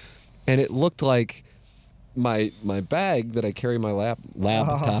party, and it looked like my bag that I carry my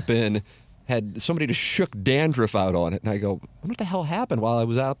laptop in had somebody just shook dandruff out on it. And I go, what the hell happened while I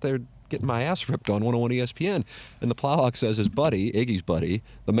was out there getting my ass ripped on 101 ESPN? And the Plowhawk says his buddy, Iggy's buddy,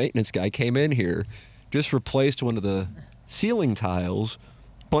 the maintenance guy, came in here, just replaced one of the ceiling tiles.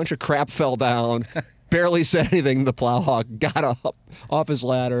 Bunch of crap fell down. Barely said anything. The Plowhawk got up off his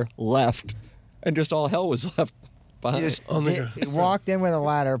ladder, left, and just all hell was left behind. He walked in with a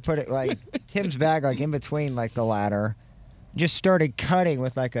ladder, put it like Tim's bag like in between like the ladder, just started cutting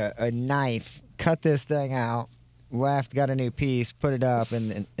with like a knife, cut this thing out, left, got a new piece, put it up,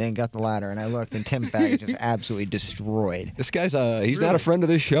 and got the ladder. And I looked, and Tim's bag is just absolutely destroyed. This guy's he's not a friend of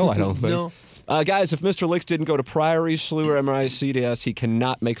this show, I don't think. No. Guys, if Mr. Licks didn't go to Priory, SLU, or MRI CDS, he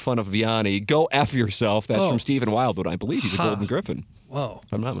cannot make fun of Vianney. Go F yourself. That's from Stephen Wildwood. I believe he's a Golden Griffin. Wow.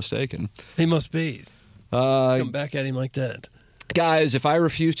 If I'm not mistaken. He must be. Come back at him like that. Guys, if I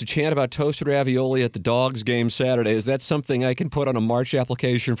refuse to chant about toasted ravioli at the Dogs game Saturday, is that something I can put on a March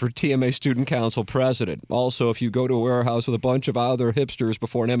application for TMA Student Council president? Also, if you go to a warehouse with a bunch of other hipsters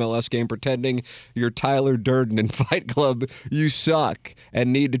before an MLS game pretending you're Tyler Durden in Fight Club, you suck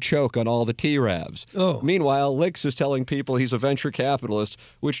and need to choke on all the T-Rabs. Oh. Meanwhile, Licks is telling people he's a venture capitalist,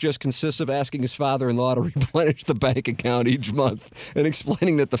 which just consists of asking his father-in-law to replenish the bank account each month and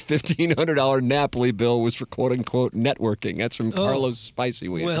explaining that the $1,500 Napoli bill was for quote-unquote networking. That's from Carlos Spicy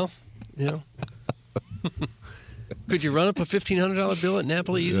Wiener. Well, yeah. Could you run up a $1,500 bill at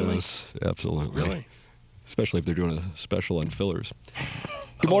Napoli easily? Yes, absolutely. Really? Especially if they're doing a special on fillers.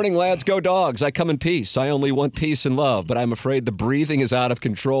 Good morning, lads. Go Dogs. I come in peace. I only want peace and love, but I'm afraid the breathing is out of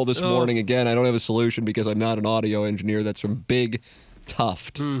control this morning. Again, I don't have a solution because I'm not an audio engineer. That's from Big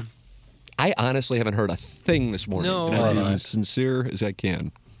Tuft. I honestly haven't heard a thing this morning. No. And I'm as sincere as I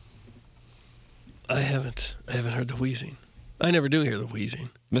can. I haven't heard the wheezing. I never do hear the wheezing.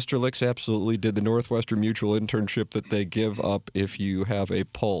 Mr. Licks absolutely did the Northwestern Mutual internship that they give up if you have a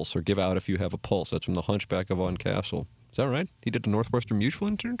pulse, or give out if you have a pulse. That's from the Hunchback of On Castle. Is that right? He did the Northwestern Mutual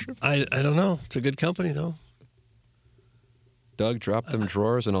internship? I don't know. It's a good company, though. Doug, drop them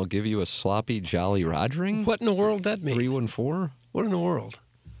drawers and I'll give you a sloppy Jolly Rodgering? What in the world that mean? 314? What in the world?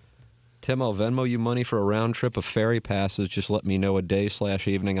 Tim, I'll Venmo you money for a round trip of ferry passes. Just let me know a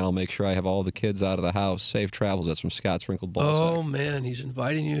day/evening, and I'll make sure I have all the kids out of the house. Safe travels. That's from Scott Sprinkled Ballsack. Oh, man, he's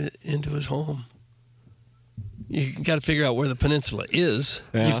inviting you into his home. You got to figure out where the peninsula is.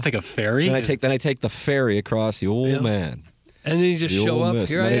 Yeah. You just take a ferry? Then I take the ferry across the old man. And then you just The show Ole up. Miss.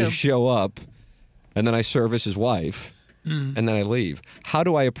 Here And I then am. I just show up, and then I service his wife, and then I leave. How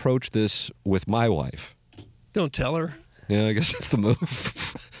do I approach this with my wife? Don't tell her. Yeah, I guess that's the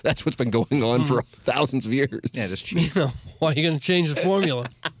move. That's what's been going on for thousands of years. Yeah, just You know, why are you going to change the formula?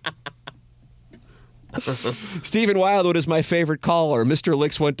 Stephen Wildwood is my favorite caller. Mr.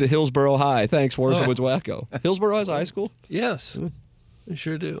 Licks went to Hillsborough High. Thanks, Warren Woods Wacko. Hillsborough has a high school? Yes, they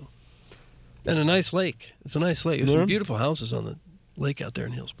sure do. And a nice lake. It's a nice lake. There's some beautiful houses on the lake out there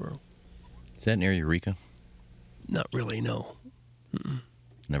in Hillsborough. Is that near Eureka? Not really, no.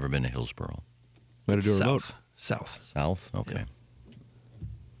 Never been to Hillsborough. Way to do a remote. South. South? Okay. Yeah.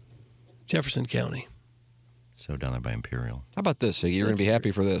 Jefferson County. So down there by Imperial. How about this, Iggy? You're going to be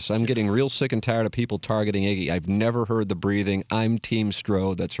happy for this. I'm getting real sick and tired of people targeting Iggy. I've never heard the breathing. I'm Team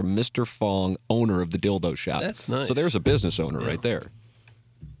Strode. That's from Mr. Fong, owner of the Dildo Shop. That's nice. So there's a business owner right there.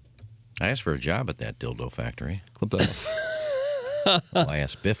 I asked for a job at that dildo factory. Clip that off. Well, I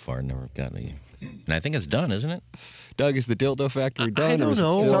asked Biff for it, never got any. And I think it's done, isn't it? Doug, is the Dildo Factory done? I don't or is it know.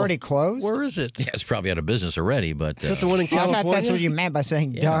 still- It's already closed? Where is it? Yeah, it's probably out of business already, but... Is that the one in I thought California? that's what you meant by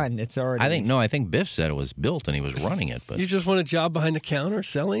saying done. It's already. I think Biff said it was built and he was running it, but You just want a job behind the counter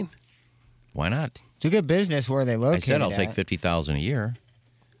selling? why not? It's a good business where they I located. said I'll take at. $50,000 a year.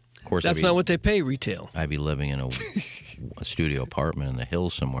 Of course, That's not what they pay retail. I'd be living in a studio apartment in the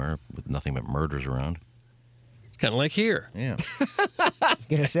hills somewhere with nothing but murders around. Kind of like here. Yeah,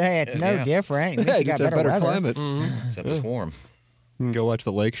 Gonna say it's no Yeah. different. At least Yeah, you got just have better weather. climate. except it's warm. You can go watch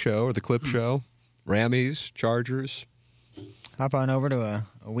the Lake Show or the Clip Show. Rammies, Chargers. Hop on over to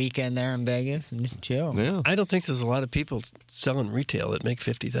a weekend there in Vegas and just chill. Yeah. I don't think there's a lot of people selling retail that make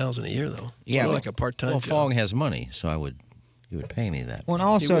 $50,000 a year, though. Yeah, More well- like a part-time Well, job. Fong has money, so he would pay me that. Well, and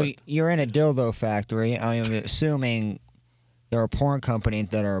also would. you're in a dildo factory. I'm assuming there are porn companies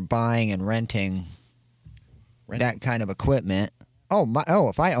that are buying and renting that kind of equipment.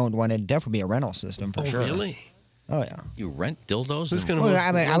 If I owned one, it'd definitely be a rental system for Oh, sure. really? Oh yeah. You rent dildos? Who's and- gonna Well, want-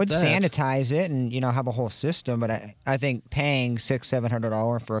 I mean, I want would that? sanitize it and have a whole system, but I think paying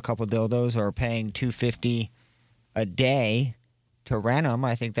 $600-700 for a couple dildos or paying $250 a day to rent them,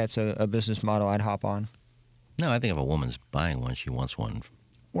 I think that's a business model I'd hop on. No, I think if a woman's buying one, she wants one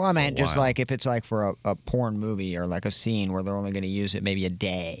Well, I meant just while. like if it's like for a porn movie or like a scene where they're only going to use it maybe a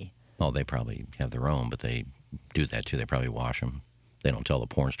day. Oh, they probably have their own, but they do that too. They probably wash them. They don't tell the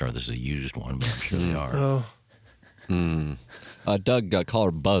porn star this is a used one, but I'm sure they are. Doug,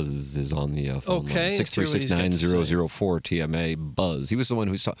 caller Buzz is on the phone Okay, line. let's hear what he's got to say. 636-9004 TMA. Buzz. He was the one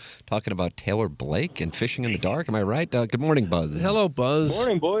who's talking about Taylor Blake and fishing in the dark. Am I right? Good morning, Buzz. Hello, Buzz.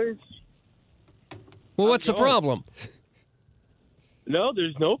 Morning, boys. Well, what's the problem? No,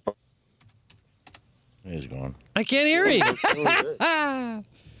 there's no problem. He's gone. I can't hear you.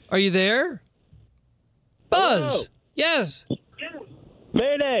 Are you there? Buzz. Hello. Yes.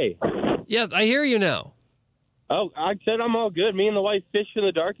 Mayday. Yes, I hear you now. Oh, I said I'm all good. Me and the wife fished in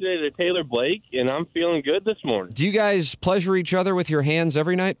the dark today to Taylor Blake, and I'm feeling good this morning. Do you guys pleasure each other with your hands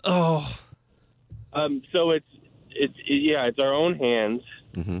every night? Oh. So it's our own hands.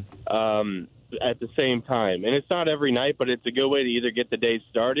 At the same time, and it's not every night, but it's a good way to either get the day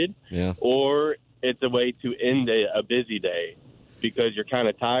started, or it's a way to end a busy day because you're kind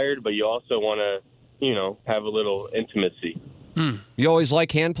of tired, but you also want to, have a little intimacy. You always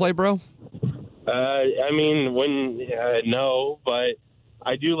like hand play, bro? I mean, no, but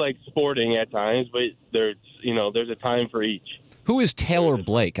I do like sporting at times, but there's a time for each. Who is Taylor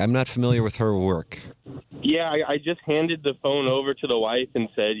Blake? I'm not familiar with her work. Yeah, I just handed the phone over to the wife and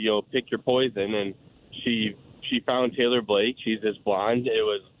said, pick your poison, and she found Taylor Blake. She's this blonde. It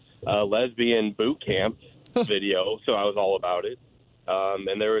was a lesbian boot camp video, so I was all about it.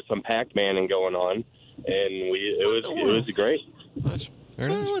 And there was some Pac-Manning going on, and it was great. Nice. Very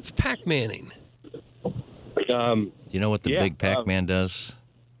nice. What's Pac-Manning? Do you know what the big Pac-Man does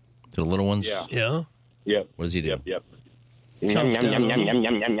to the little ones? Yeah. Yep. What does he do? Yep. Yum, yum, yum, yum, yum,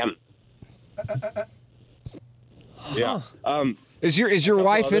 yum, yum, yum. Yeah. Is your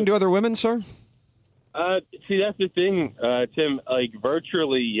wife into other women, sir? See, that's the thing, Tim. Like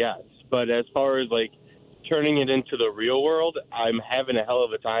virtually, yes, but as far as like turning it into the real world, I'm having a hell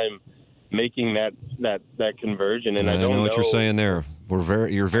of a time making that conversion. And I don't know what you're saying there.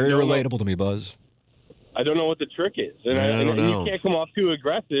 You're very relatable to me, Buzz. I don't know what the trick is, and you can't come off too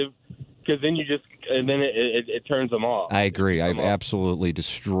aggressive because then it turns them off. I agree. I've absolutely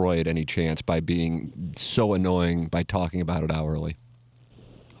destroyed any chance by being so annoying by talking about it hourly.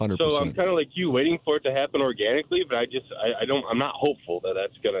 100%. So I'm kind of like you, waiting for it to happen organically, but I'm not hopeful that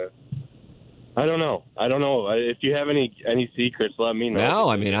that's gonna. I don't know. If you have any secrets, let me know. No,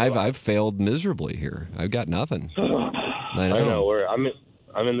 I mean I've failed miserably here. I've got nothing. I know.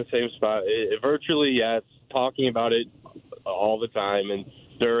 I'm in the same spot. Virtually, yes, talking about it all the time and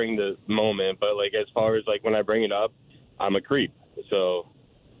during the moment, but like as far as like when I bring it up, I'm a creep. So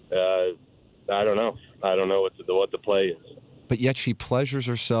I don't know. I don't know what the play is. But yet she pleasures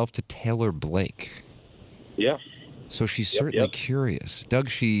herself to Taylor Blake. Yeah. So she's certainly curious. Doug,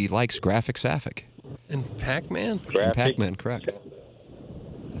 she likes graphic sapphic. And Pac-Man? And Pac-Man, correct.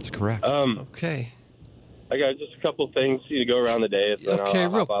 That's correct. Okay. I got just a couple things to go around the day. Okay,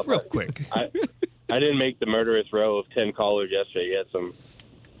 real quick. I didn't make the murderous row of 10 callers yesterday. You had some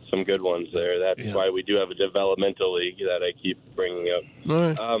good ones there. That's why we do have a developmental league that I keep bringing up. All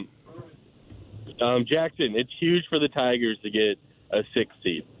right. Jackson, it's huge for the Tigers to get a 6th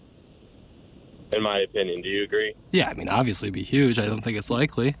seed, in my opinion. Do you agree? Yeah, I mean, obviously it'd be huge. I don't think it's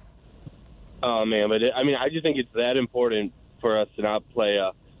likely. Oh, man, but I just think it's that important for us to not play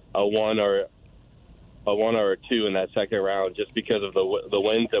a 1 or a 2 in that second round just because of the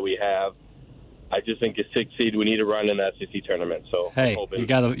wins that we have. I just think a 6th seed, we need to run in the SEC tournament. So hey, you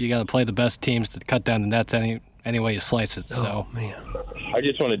gotta play the best teams to cut down the nets any way you slice it. So man, I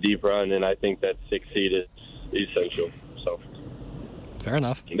just want a deep run, and I think that 6th seed is essential. So fair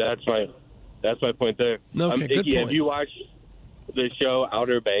enough. That's my point there. Okay, good Icky, point. have you watched the show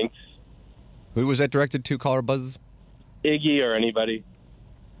Outer Banks? Who was that directed to, caller Buzz? Iggy or anybody?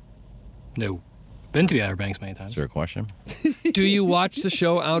 No. Been to the Outer Banks many times. Is there a question? Do you watch the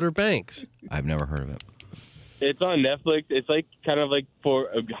show Outer Banks? I've never heard of it. It's on Netflix. It's like kind of like for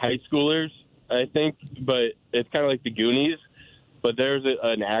high schoolers, I think, but it's kind of like the Goonies. But there's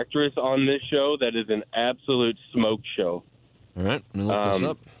an actress on this show that is an absolute smoke show. All right, let me look this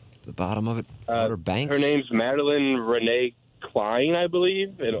up. The bottom of it, Outer Banks. Her name's Madeline Renee Klein, I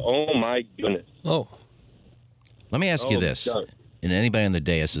believe, and oh my goodness. Oh. Let me ask you this, and anybody on the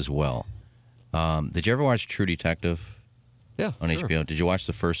dais as well. Did you ever watch True Detective? Yeah, on HBO. Did you watch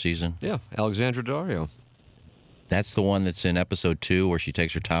the first season? Yeah, Alexandra Daddario. That's the one that's in episode 2 where she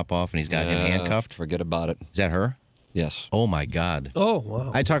takes her top off and he's got him handcuffed. Forget about it. Is that her? Yes. Oh my God. Oh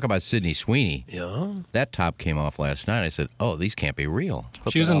wow. I talk about Sydney Sweeney. Yeah. That top came off last night. I said, "Oh, these can't be real."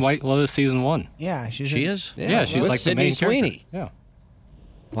 She was in White Lotus season 1. Yeah, she is. Yeah, she's with like Sydney the main Sweeney. character.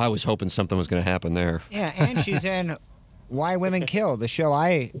 Yeah. Well, I was hoping something was going to happen there. Yeah, and she's in Why Women Kill, the show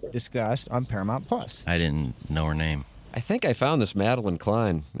I discussed on Paramount Plus. I didn't know her name. I think I found this Madeline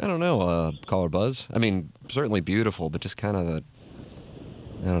Klein. I don't know, call her Buzz. I mean, certainly beautiful, but just kind of the,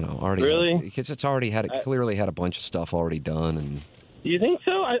 I don't know, already. Really? Because it's already had, it clearly had a bunch of stuff already done. And You think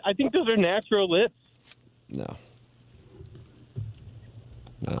so? I think those are natural lips. No.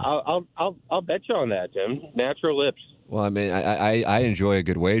 I'll bet you on that, Jim. Natural lips. Well, I mean, I enjoy a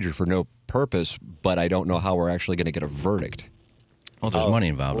good wager for no purpose, but I don't know how we're actually going to get a verdict. Well, if there's money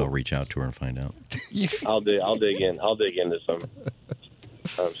involved, I'll reach out to her and find out. I'll dig into some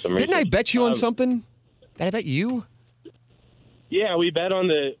Didn't I bet you on something? Did I bet you? Yeah, we bet on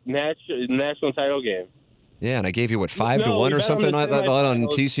the national title game. Yeah, and I gave you, what, 5 to 1 or something like that on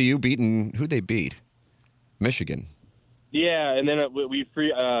TCU beating, who'd they beat? Michigan. Yeah, and then I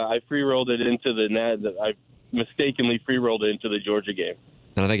free rolled it into the net. I mistakenly free rolled it into the Georgia game.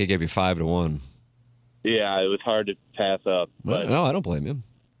 And I think I gave you 5 to 1. Yeah, it was hard to pass up. But, no, I don't blame you.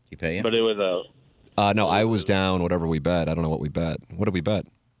 You pay you? But it was no, I was down whatever we bet. I don't know what we bet. What did we bet?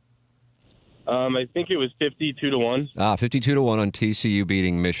 I think it was 52 to 1. 52 to 1 on TCU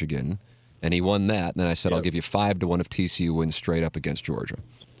beating Michigan. And he won that. And then I said, I'll give you 5 to 1 if TCU wins straight up against Georgia.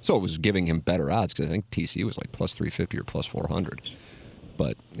 So it was giving him better odds because I think TCU was like plus 350 or plus 400.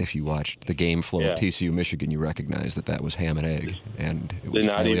 But if you watched the game flow of TCU Michigan, you recognize that was ham and egg, and it was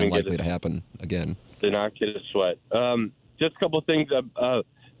highly unlikely to happen again. Did not get a sweat. Just a couple of things.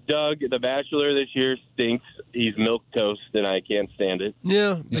 Doug, The Bachelor this year stinks. He's milquetoast, and I can't stand it.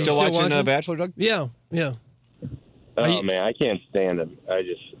 Yeah. You still watching Bachelor, Doug? Yeah. Oh, man, I can't stand him.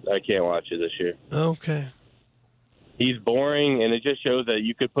 I can't watch it this year. Okay. He's boring, and it just shows that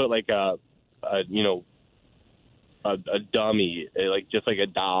you could put like a dummy, just like a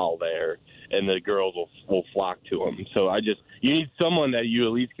doll there, and the girls will flock to him. So you need someone that you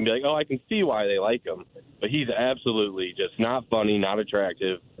at least can be like, oh, I can see why they like him. But he's absolutely just not funny, not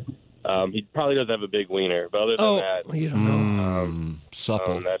attractive. He probably does have a big wiener, but other than that, you don't know.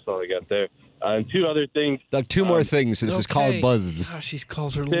 Supple. That's all I got there. And two other things. Doug, two more things. This is called Buzz. Gosh, he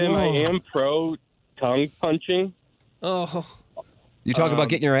calls her Tim, I am pro tongue punching. Oh. You talk about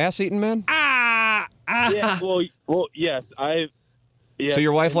getting your ass eaten, man? Yeah, well, yes. So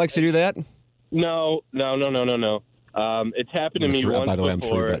your wife likes to do that? No. It's happened to me once by the way,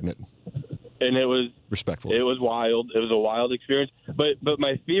 before. I'm 3-betting it. And it was respectful. It was wild. It was a wild experience. But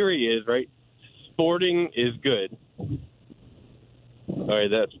my theory is, right, sporting is good. All right,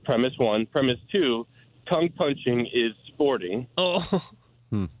 that's premise one. Premise two, tongue punching is sporting. Oh.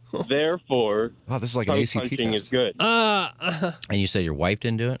 Therefore, wow, this is like tongue an ACT punching test. is good. And you said your wife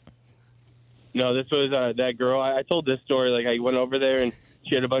didn't do it? No, this was that girl. I told this story. Like, I went over there, and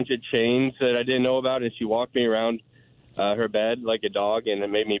she had a bunch of chains that I didn't know about, and she walked me around her bed like a dog, and it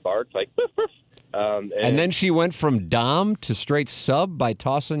made me bark, like, woof, woof. And then she went from dom to straight sub by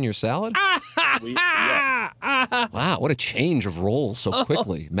tossing your salad? Wow, what a change of roles so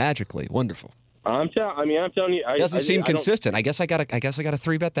quickly, magically, wonderful. I'm telling you, doesn't seem consistent. I guess I got to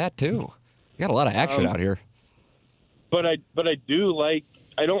 3-bet that too. You got a lot of action out here. But I do like.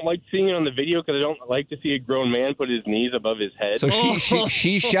 I don't like seeing it on the video because I don't like to see a grown man put his knees above his head. So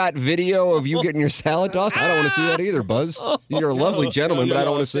she shot video of you getting your salad tossed? I don't want to see that either, Buzz. You're a lovely gentleman, but I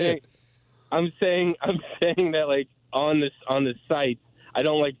don't want to see it. I'm saying that, like, on the site, I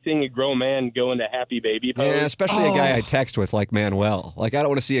don't like seeing a grown man go into happy baby pose. Yeah, especially a guy I text with like Manuel. Like, I don't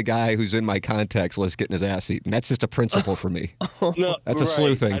want to see a guy who's in my contacts list getting his ass eaten. That's just a principle for me. No, that's a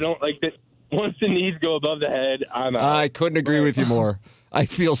slew thing. I don't like that. Once the knees go above the head, I'm out. I couldn't agree with you more. I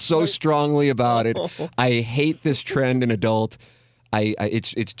feel so strongly about it. I hate this trend in adult.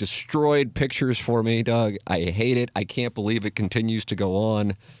 It's destroyed pictures for me, Doug. I hate it. I can't believe it continues to go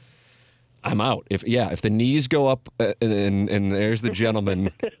on. I'm out. If the knees go up and there's the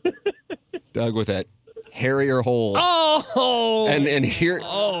gentleman, Doug, with that hairier hole. Oh, and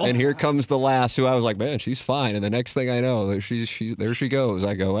here comes the lass who I was like, man, she's fine. And the next thing I know, there she goes.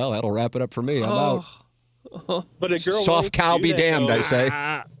 I go, well, that'll wrap it up for me. I'm out. But a girl soft cow be damned, though. I say.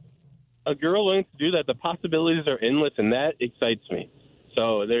 A girl willing to do that, the possibilities are endless, and that excites me.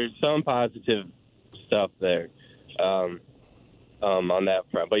 So there's some positive stuff there. On that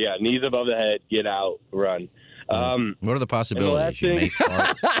front. But yeah, knees above the head, get out, run. What are the possibilities?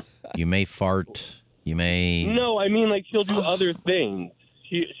 You may fart. You may. No, I mean, like, she'll do other things.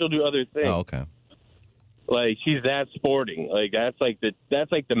 She'll do other things. Oh, okay. Like, she's that sporting. Like, that's like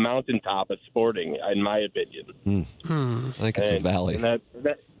the mountaintop of sporting, in my opinion. I think it's a valley. And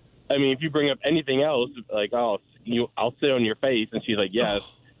that, I mean, if you bring up anything else, like, I'll sit on your face, and she's like, yes.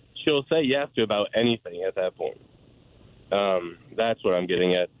 She'll say yes to about anything at that point. That's what I'm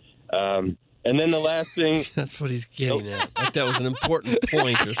getting at. And then the last thing. That's what he's getting at. Like that was an important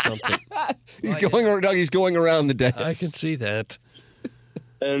point or something. He's going around the desk. I can see that.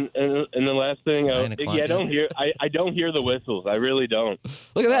 And the last thing, Iggy, I don't hear the whistles. I really don't.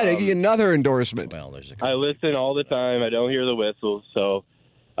 Look at that, Iggy, another endorsement. Well, there's I listen all the time. I don't hear the whistles. So,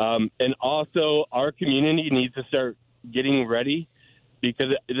 and also our community needs to start getting ready because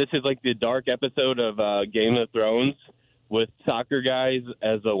this is like the dark episode of Game of Thrones with soccer guys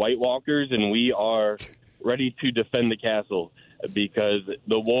as the White Walkers, and we are ready to defend the castle because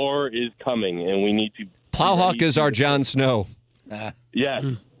the war is coming, and we need to. Plowhawk is our Jon Snow. Yes,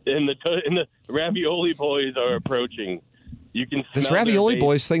 and the ravioli boys are approaching. You can smell This ravioli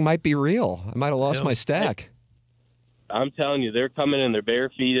boys thing might be real. I might have lost my stack. I'm telling you, they're coming in their bare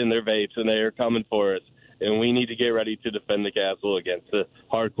feet and their vapes, and they are coming for us. And we need to get ready to defend the castle against the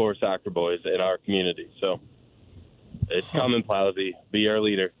hardcore soccer boys in our community. So it's coming, Plowsy. Be our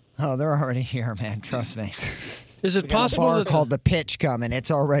leader. Oh, they're already here, man. Trust me. Is it We got possible a bar that called the Pitch coming?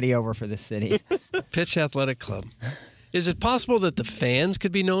 It's already over for the city. Pitch Athletic Club? Is it possible that the fans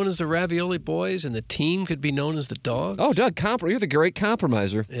could be known as the Ravioli Boys and the team could be known as the Dogs? Oh, Doug, you're the great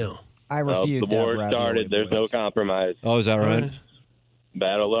compromiser. Yeah. I refuse. The war started. There's no compromise. Oh, is that right?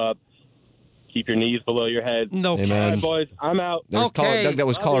 Battle up. Keep your knees below your head. No, All right, boys, I'm out. Doug, that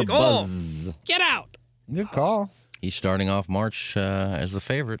was caller Buzz. Get out. Good call. He's starting off March as the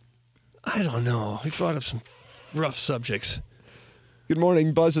favorite. I don't know. He brought up some rough subjects. Good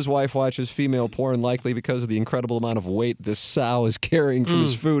morning. Buzz's wife watches female porn likely because of the incredible amount of weight this sow is carrying from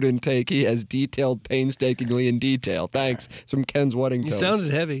his food intake. He has detailed painstakingly in detail. Thanks. It's from Ken's wedding He toast.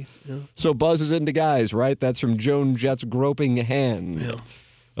 sounded heavy. Yeah. So Buzz is into guys, right? That's from Joan Jett's groping hand.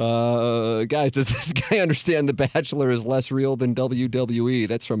 Yeah. Guys, does this guy understand The Bachelor is less real than WWE?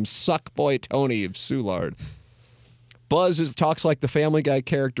 That's from Suckboy Tony of Soulard. Buzz talks like the Family Guy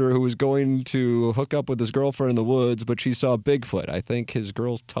character who was going to hook up with his girlfriend in the woods, but she saw Bigfoot. I think his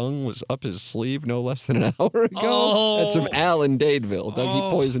girl's tongue was up his sleeve no less than an hour ago. Oh. That's from Al in Dadeville. Doug, he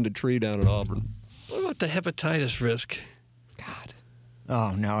poisoned a tree down at Auburn. What about the hepatitis risk?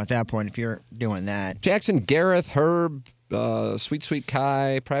 Oh, no, at that point, if you're doing that. Jackson, Gareth, Herb, Sweet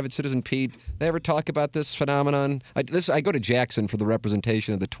Kai, Private Citizen Pete, they ever talk about this phenomenon? I go to Jackson for the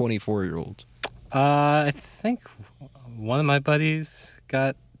representation of the 24-year-olds. I think one of my buddies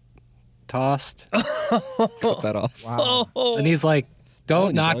got tossed. Cut that off. Wow. And he's like,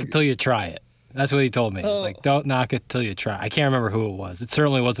 don't knock it till you try it. That's what he told me. He's like, don't knock it till you try. I can't remember who it was. It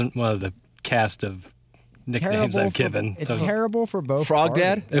certainly wasn't one of the cast of nicknames I've given. It's terrible for both Frog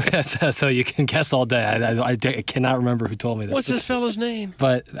parties. Dad? So you can guess all day. I cannot remember who told me this. What's this fella's name?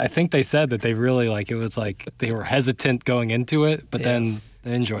 But I think they said that they really, it was like they were hesitant going into it, but then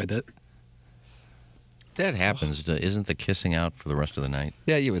they enjoyed it. That happens. Isn't the kissing out for the rest of the night?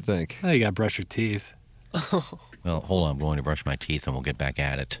 Yeah, you would think. Oh, you got to brush your teeth. Well, hold on. I'm going to brush my teeth and we'll get back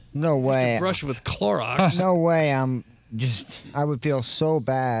at it. No way. Brush with Clorox. No way. I would feel so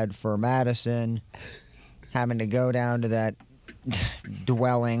bad for Madison having to go down to that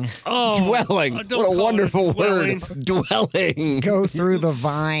dwelling. Oh, dwelling. What a wonderful word. Dwelling. Go through the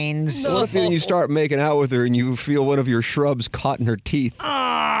vines. What if you start making out with her and you feel one of your shrubs caught in her teeth?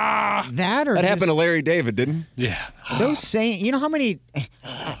 That happened to Larry David, didn't it? Yeah. Those saying, you know how many?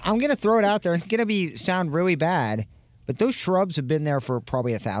 I'm gonna throw it out there. It's gonna sound really bad, but those shrubs have been there for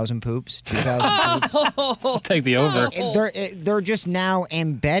probably 1,000 poops, 2,000 poops. I'll take the over. They're just now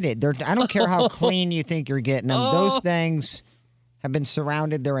embedded. I don't care how clean you think you're getting them. Those things have been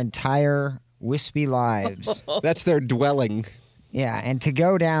surrounded their entire wispy lives. That's their dwelling. Yeah, and to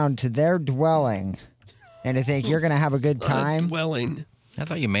go down to their dwelling and to think you're gonna have a good time. Dwelling. I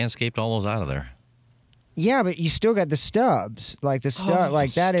thought you manscaped all those out of there. Yeah, but you still got the stubs. Like the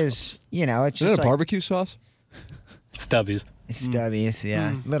that is, it's just Is that like barbecue sauce? Stubbies. Stubbies,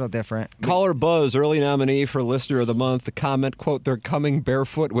 yeah. A little different. Caller Buzz, early nominee for Listener of the Month. The comment, quote, "They're coming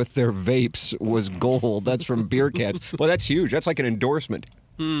barefoot with their vapes," was gold. That's from Beer Cats. Well, that's huge. That's like an endorsement.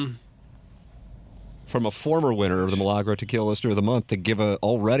 From a former winner of the Milagro Tequila Listener of the Month to give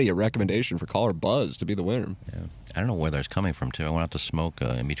already a recommendation for Caller Buzz to be the winner. Yeah. I don't know where that's coming from, too. I went out to smoke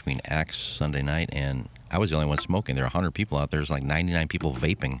in between acts Sunday night, and I was the only one smoking. There are 100 people out there. There's like 99 people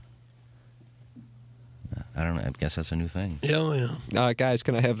vaping. I don't know. I guess that's a new thing. Yeah. Guys,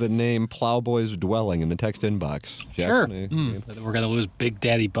 can I have the name Plowboy's Dwelling in the text inbox? Sure. Jackson, We're going to lose Big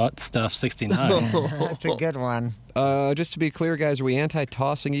Daddy Butt Stuff 69. That's a good one. Just to be clear, guys, are we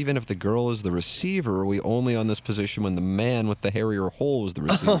anti-tossing even if the girl is the receiver? Or are we only on this position when the man with the hairier hole is the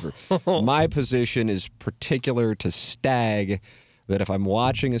receiver? My position is particular to stag, that if I'm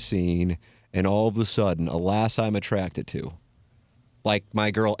watching a scene and all of a sudden, a lass I'm attracted to, like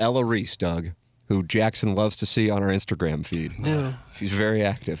my girl Ella Reese, Doug, who Jackson loves to see on our Instagram feed. Yeah. She's very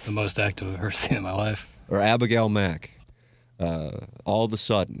active. The most active I've ever seen in my life. Or Abigail Mack. All of a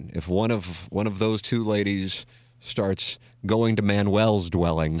sudden, if one of those two ladies starts going to Manuel's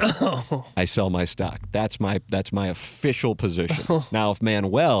dwelling, I sell my stock. That's my official position. Now, if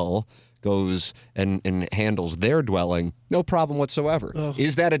Manuel goes and handles their dwelling, no problem whatsoever.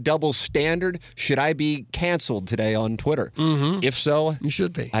 Is that a double standard? Should I be canceled today on Twitter? Mm-hmm. If so, you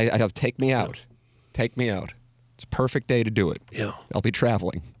should be. I have take me out. Yeah. Take me out. It's a perfect day to do it. Yeah. I'll be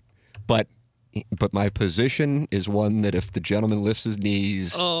traveling. But my position is one that if the gentleman lifts his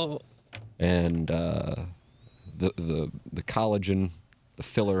knees and the collagen, the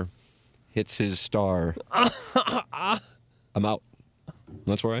filler, hits his star, I'm out.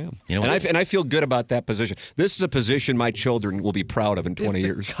 That's where I am. You know, and I feel good about that position. This is a position my children will be proud of in 20 if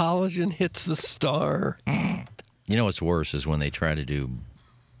years. The collagen hits the star. You know what's worse is when they try to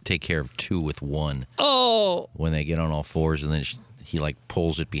take care of two with one. Oh. When they get on all fours and then he like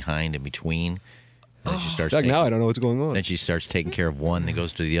pulls it behind in between. And then she starts Doug, now I don't know what's going on. Then she starts taking care of one, then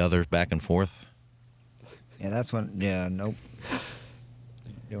goes to the other, back and forth. Yeah, that's when. Yeah, nope.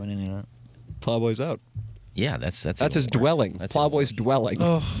 Doing any of that. Plowboy's out. Yeah, that's his dwelling. Plowboy's dwelling.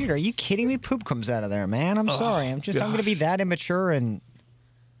 Dude, are you kidding me? Poop comes out of there, man. I'm sorry. I'm going to be that immature, and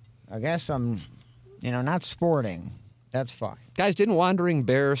I guess I'm, not sporting. That's fine. Guys, didn't Wandering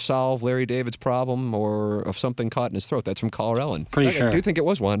Bear solve Larry David's problem or of something caught in his throat? That's from Caller Ellen. Pretty sure. I do think it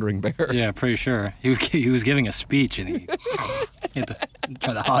was Wandering Bear. Yeah, pretty sure. He was giving a speech and he had to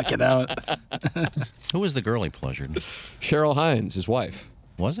try to hawk it out. Who was the girl he pleasured? Cheryl Hines, his wife.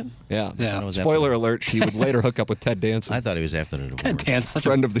 Was it? Yeah. Yeah. Spoiler alert, she would later hook up with Ted Danson. I thought he was after the divorce. Ted Danson.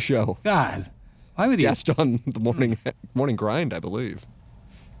 Friend of the show. God. Why would he? Guest on the morning grind, I believe.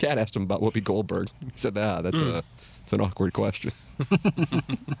 Kat asked him about Whoopi Goldberg. He said, it's an awkward question.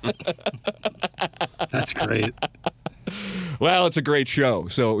 That's great. Well, it's a great show,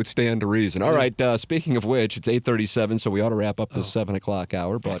 so it would stand to reason. All right, speaking of which, it's 8:37, so we ought to wrap up this 7 o'clock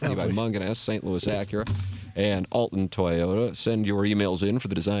hour. Brought to you by Munganess, St. Louis Acura, and Alton Toyota. Send your emails in for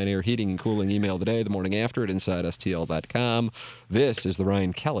the Design Air Heating and Cooling email today, the morning after at InsideSTL.com. This is the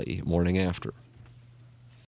Ryan Kelly Morning After.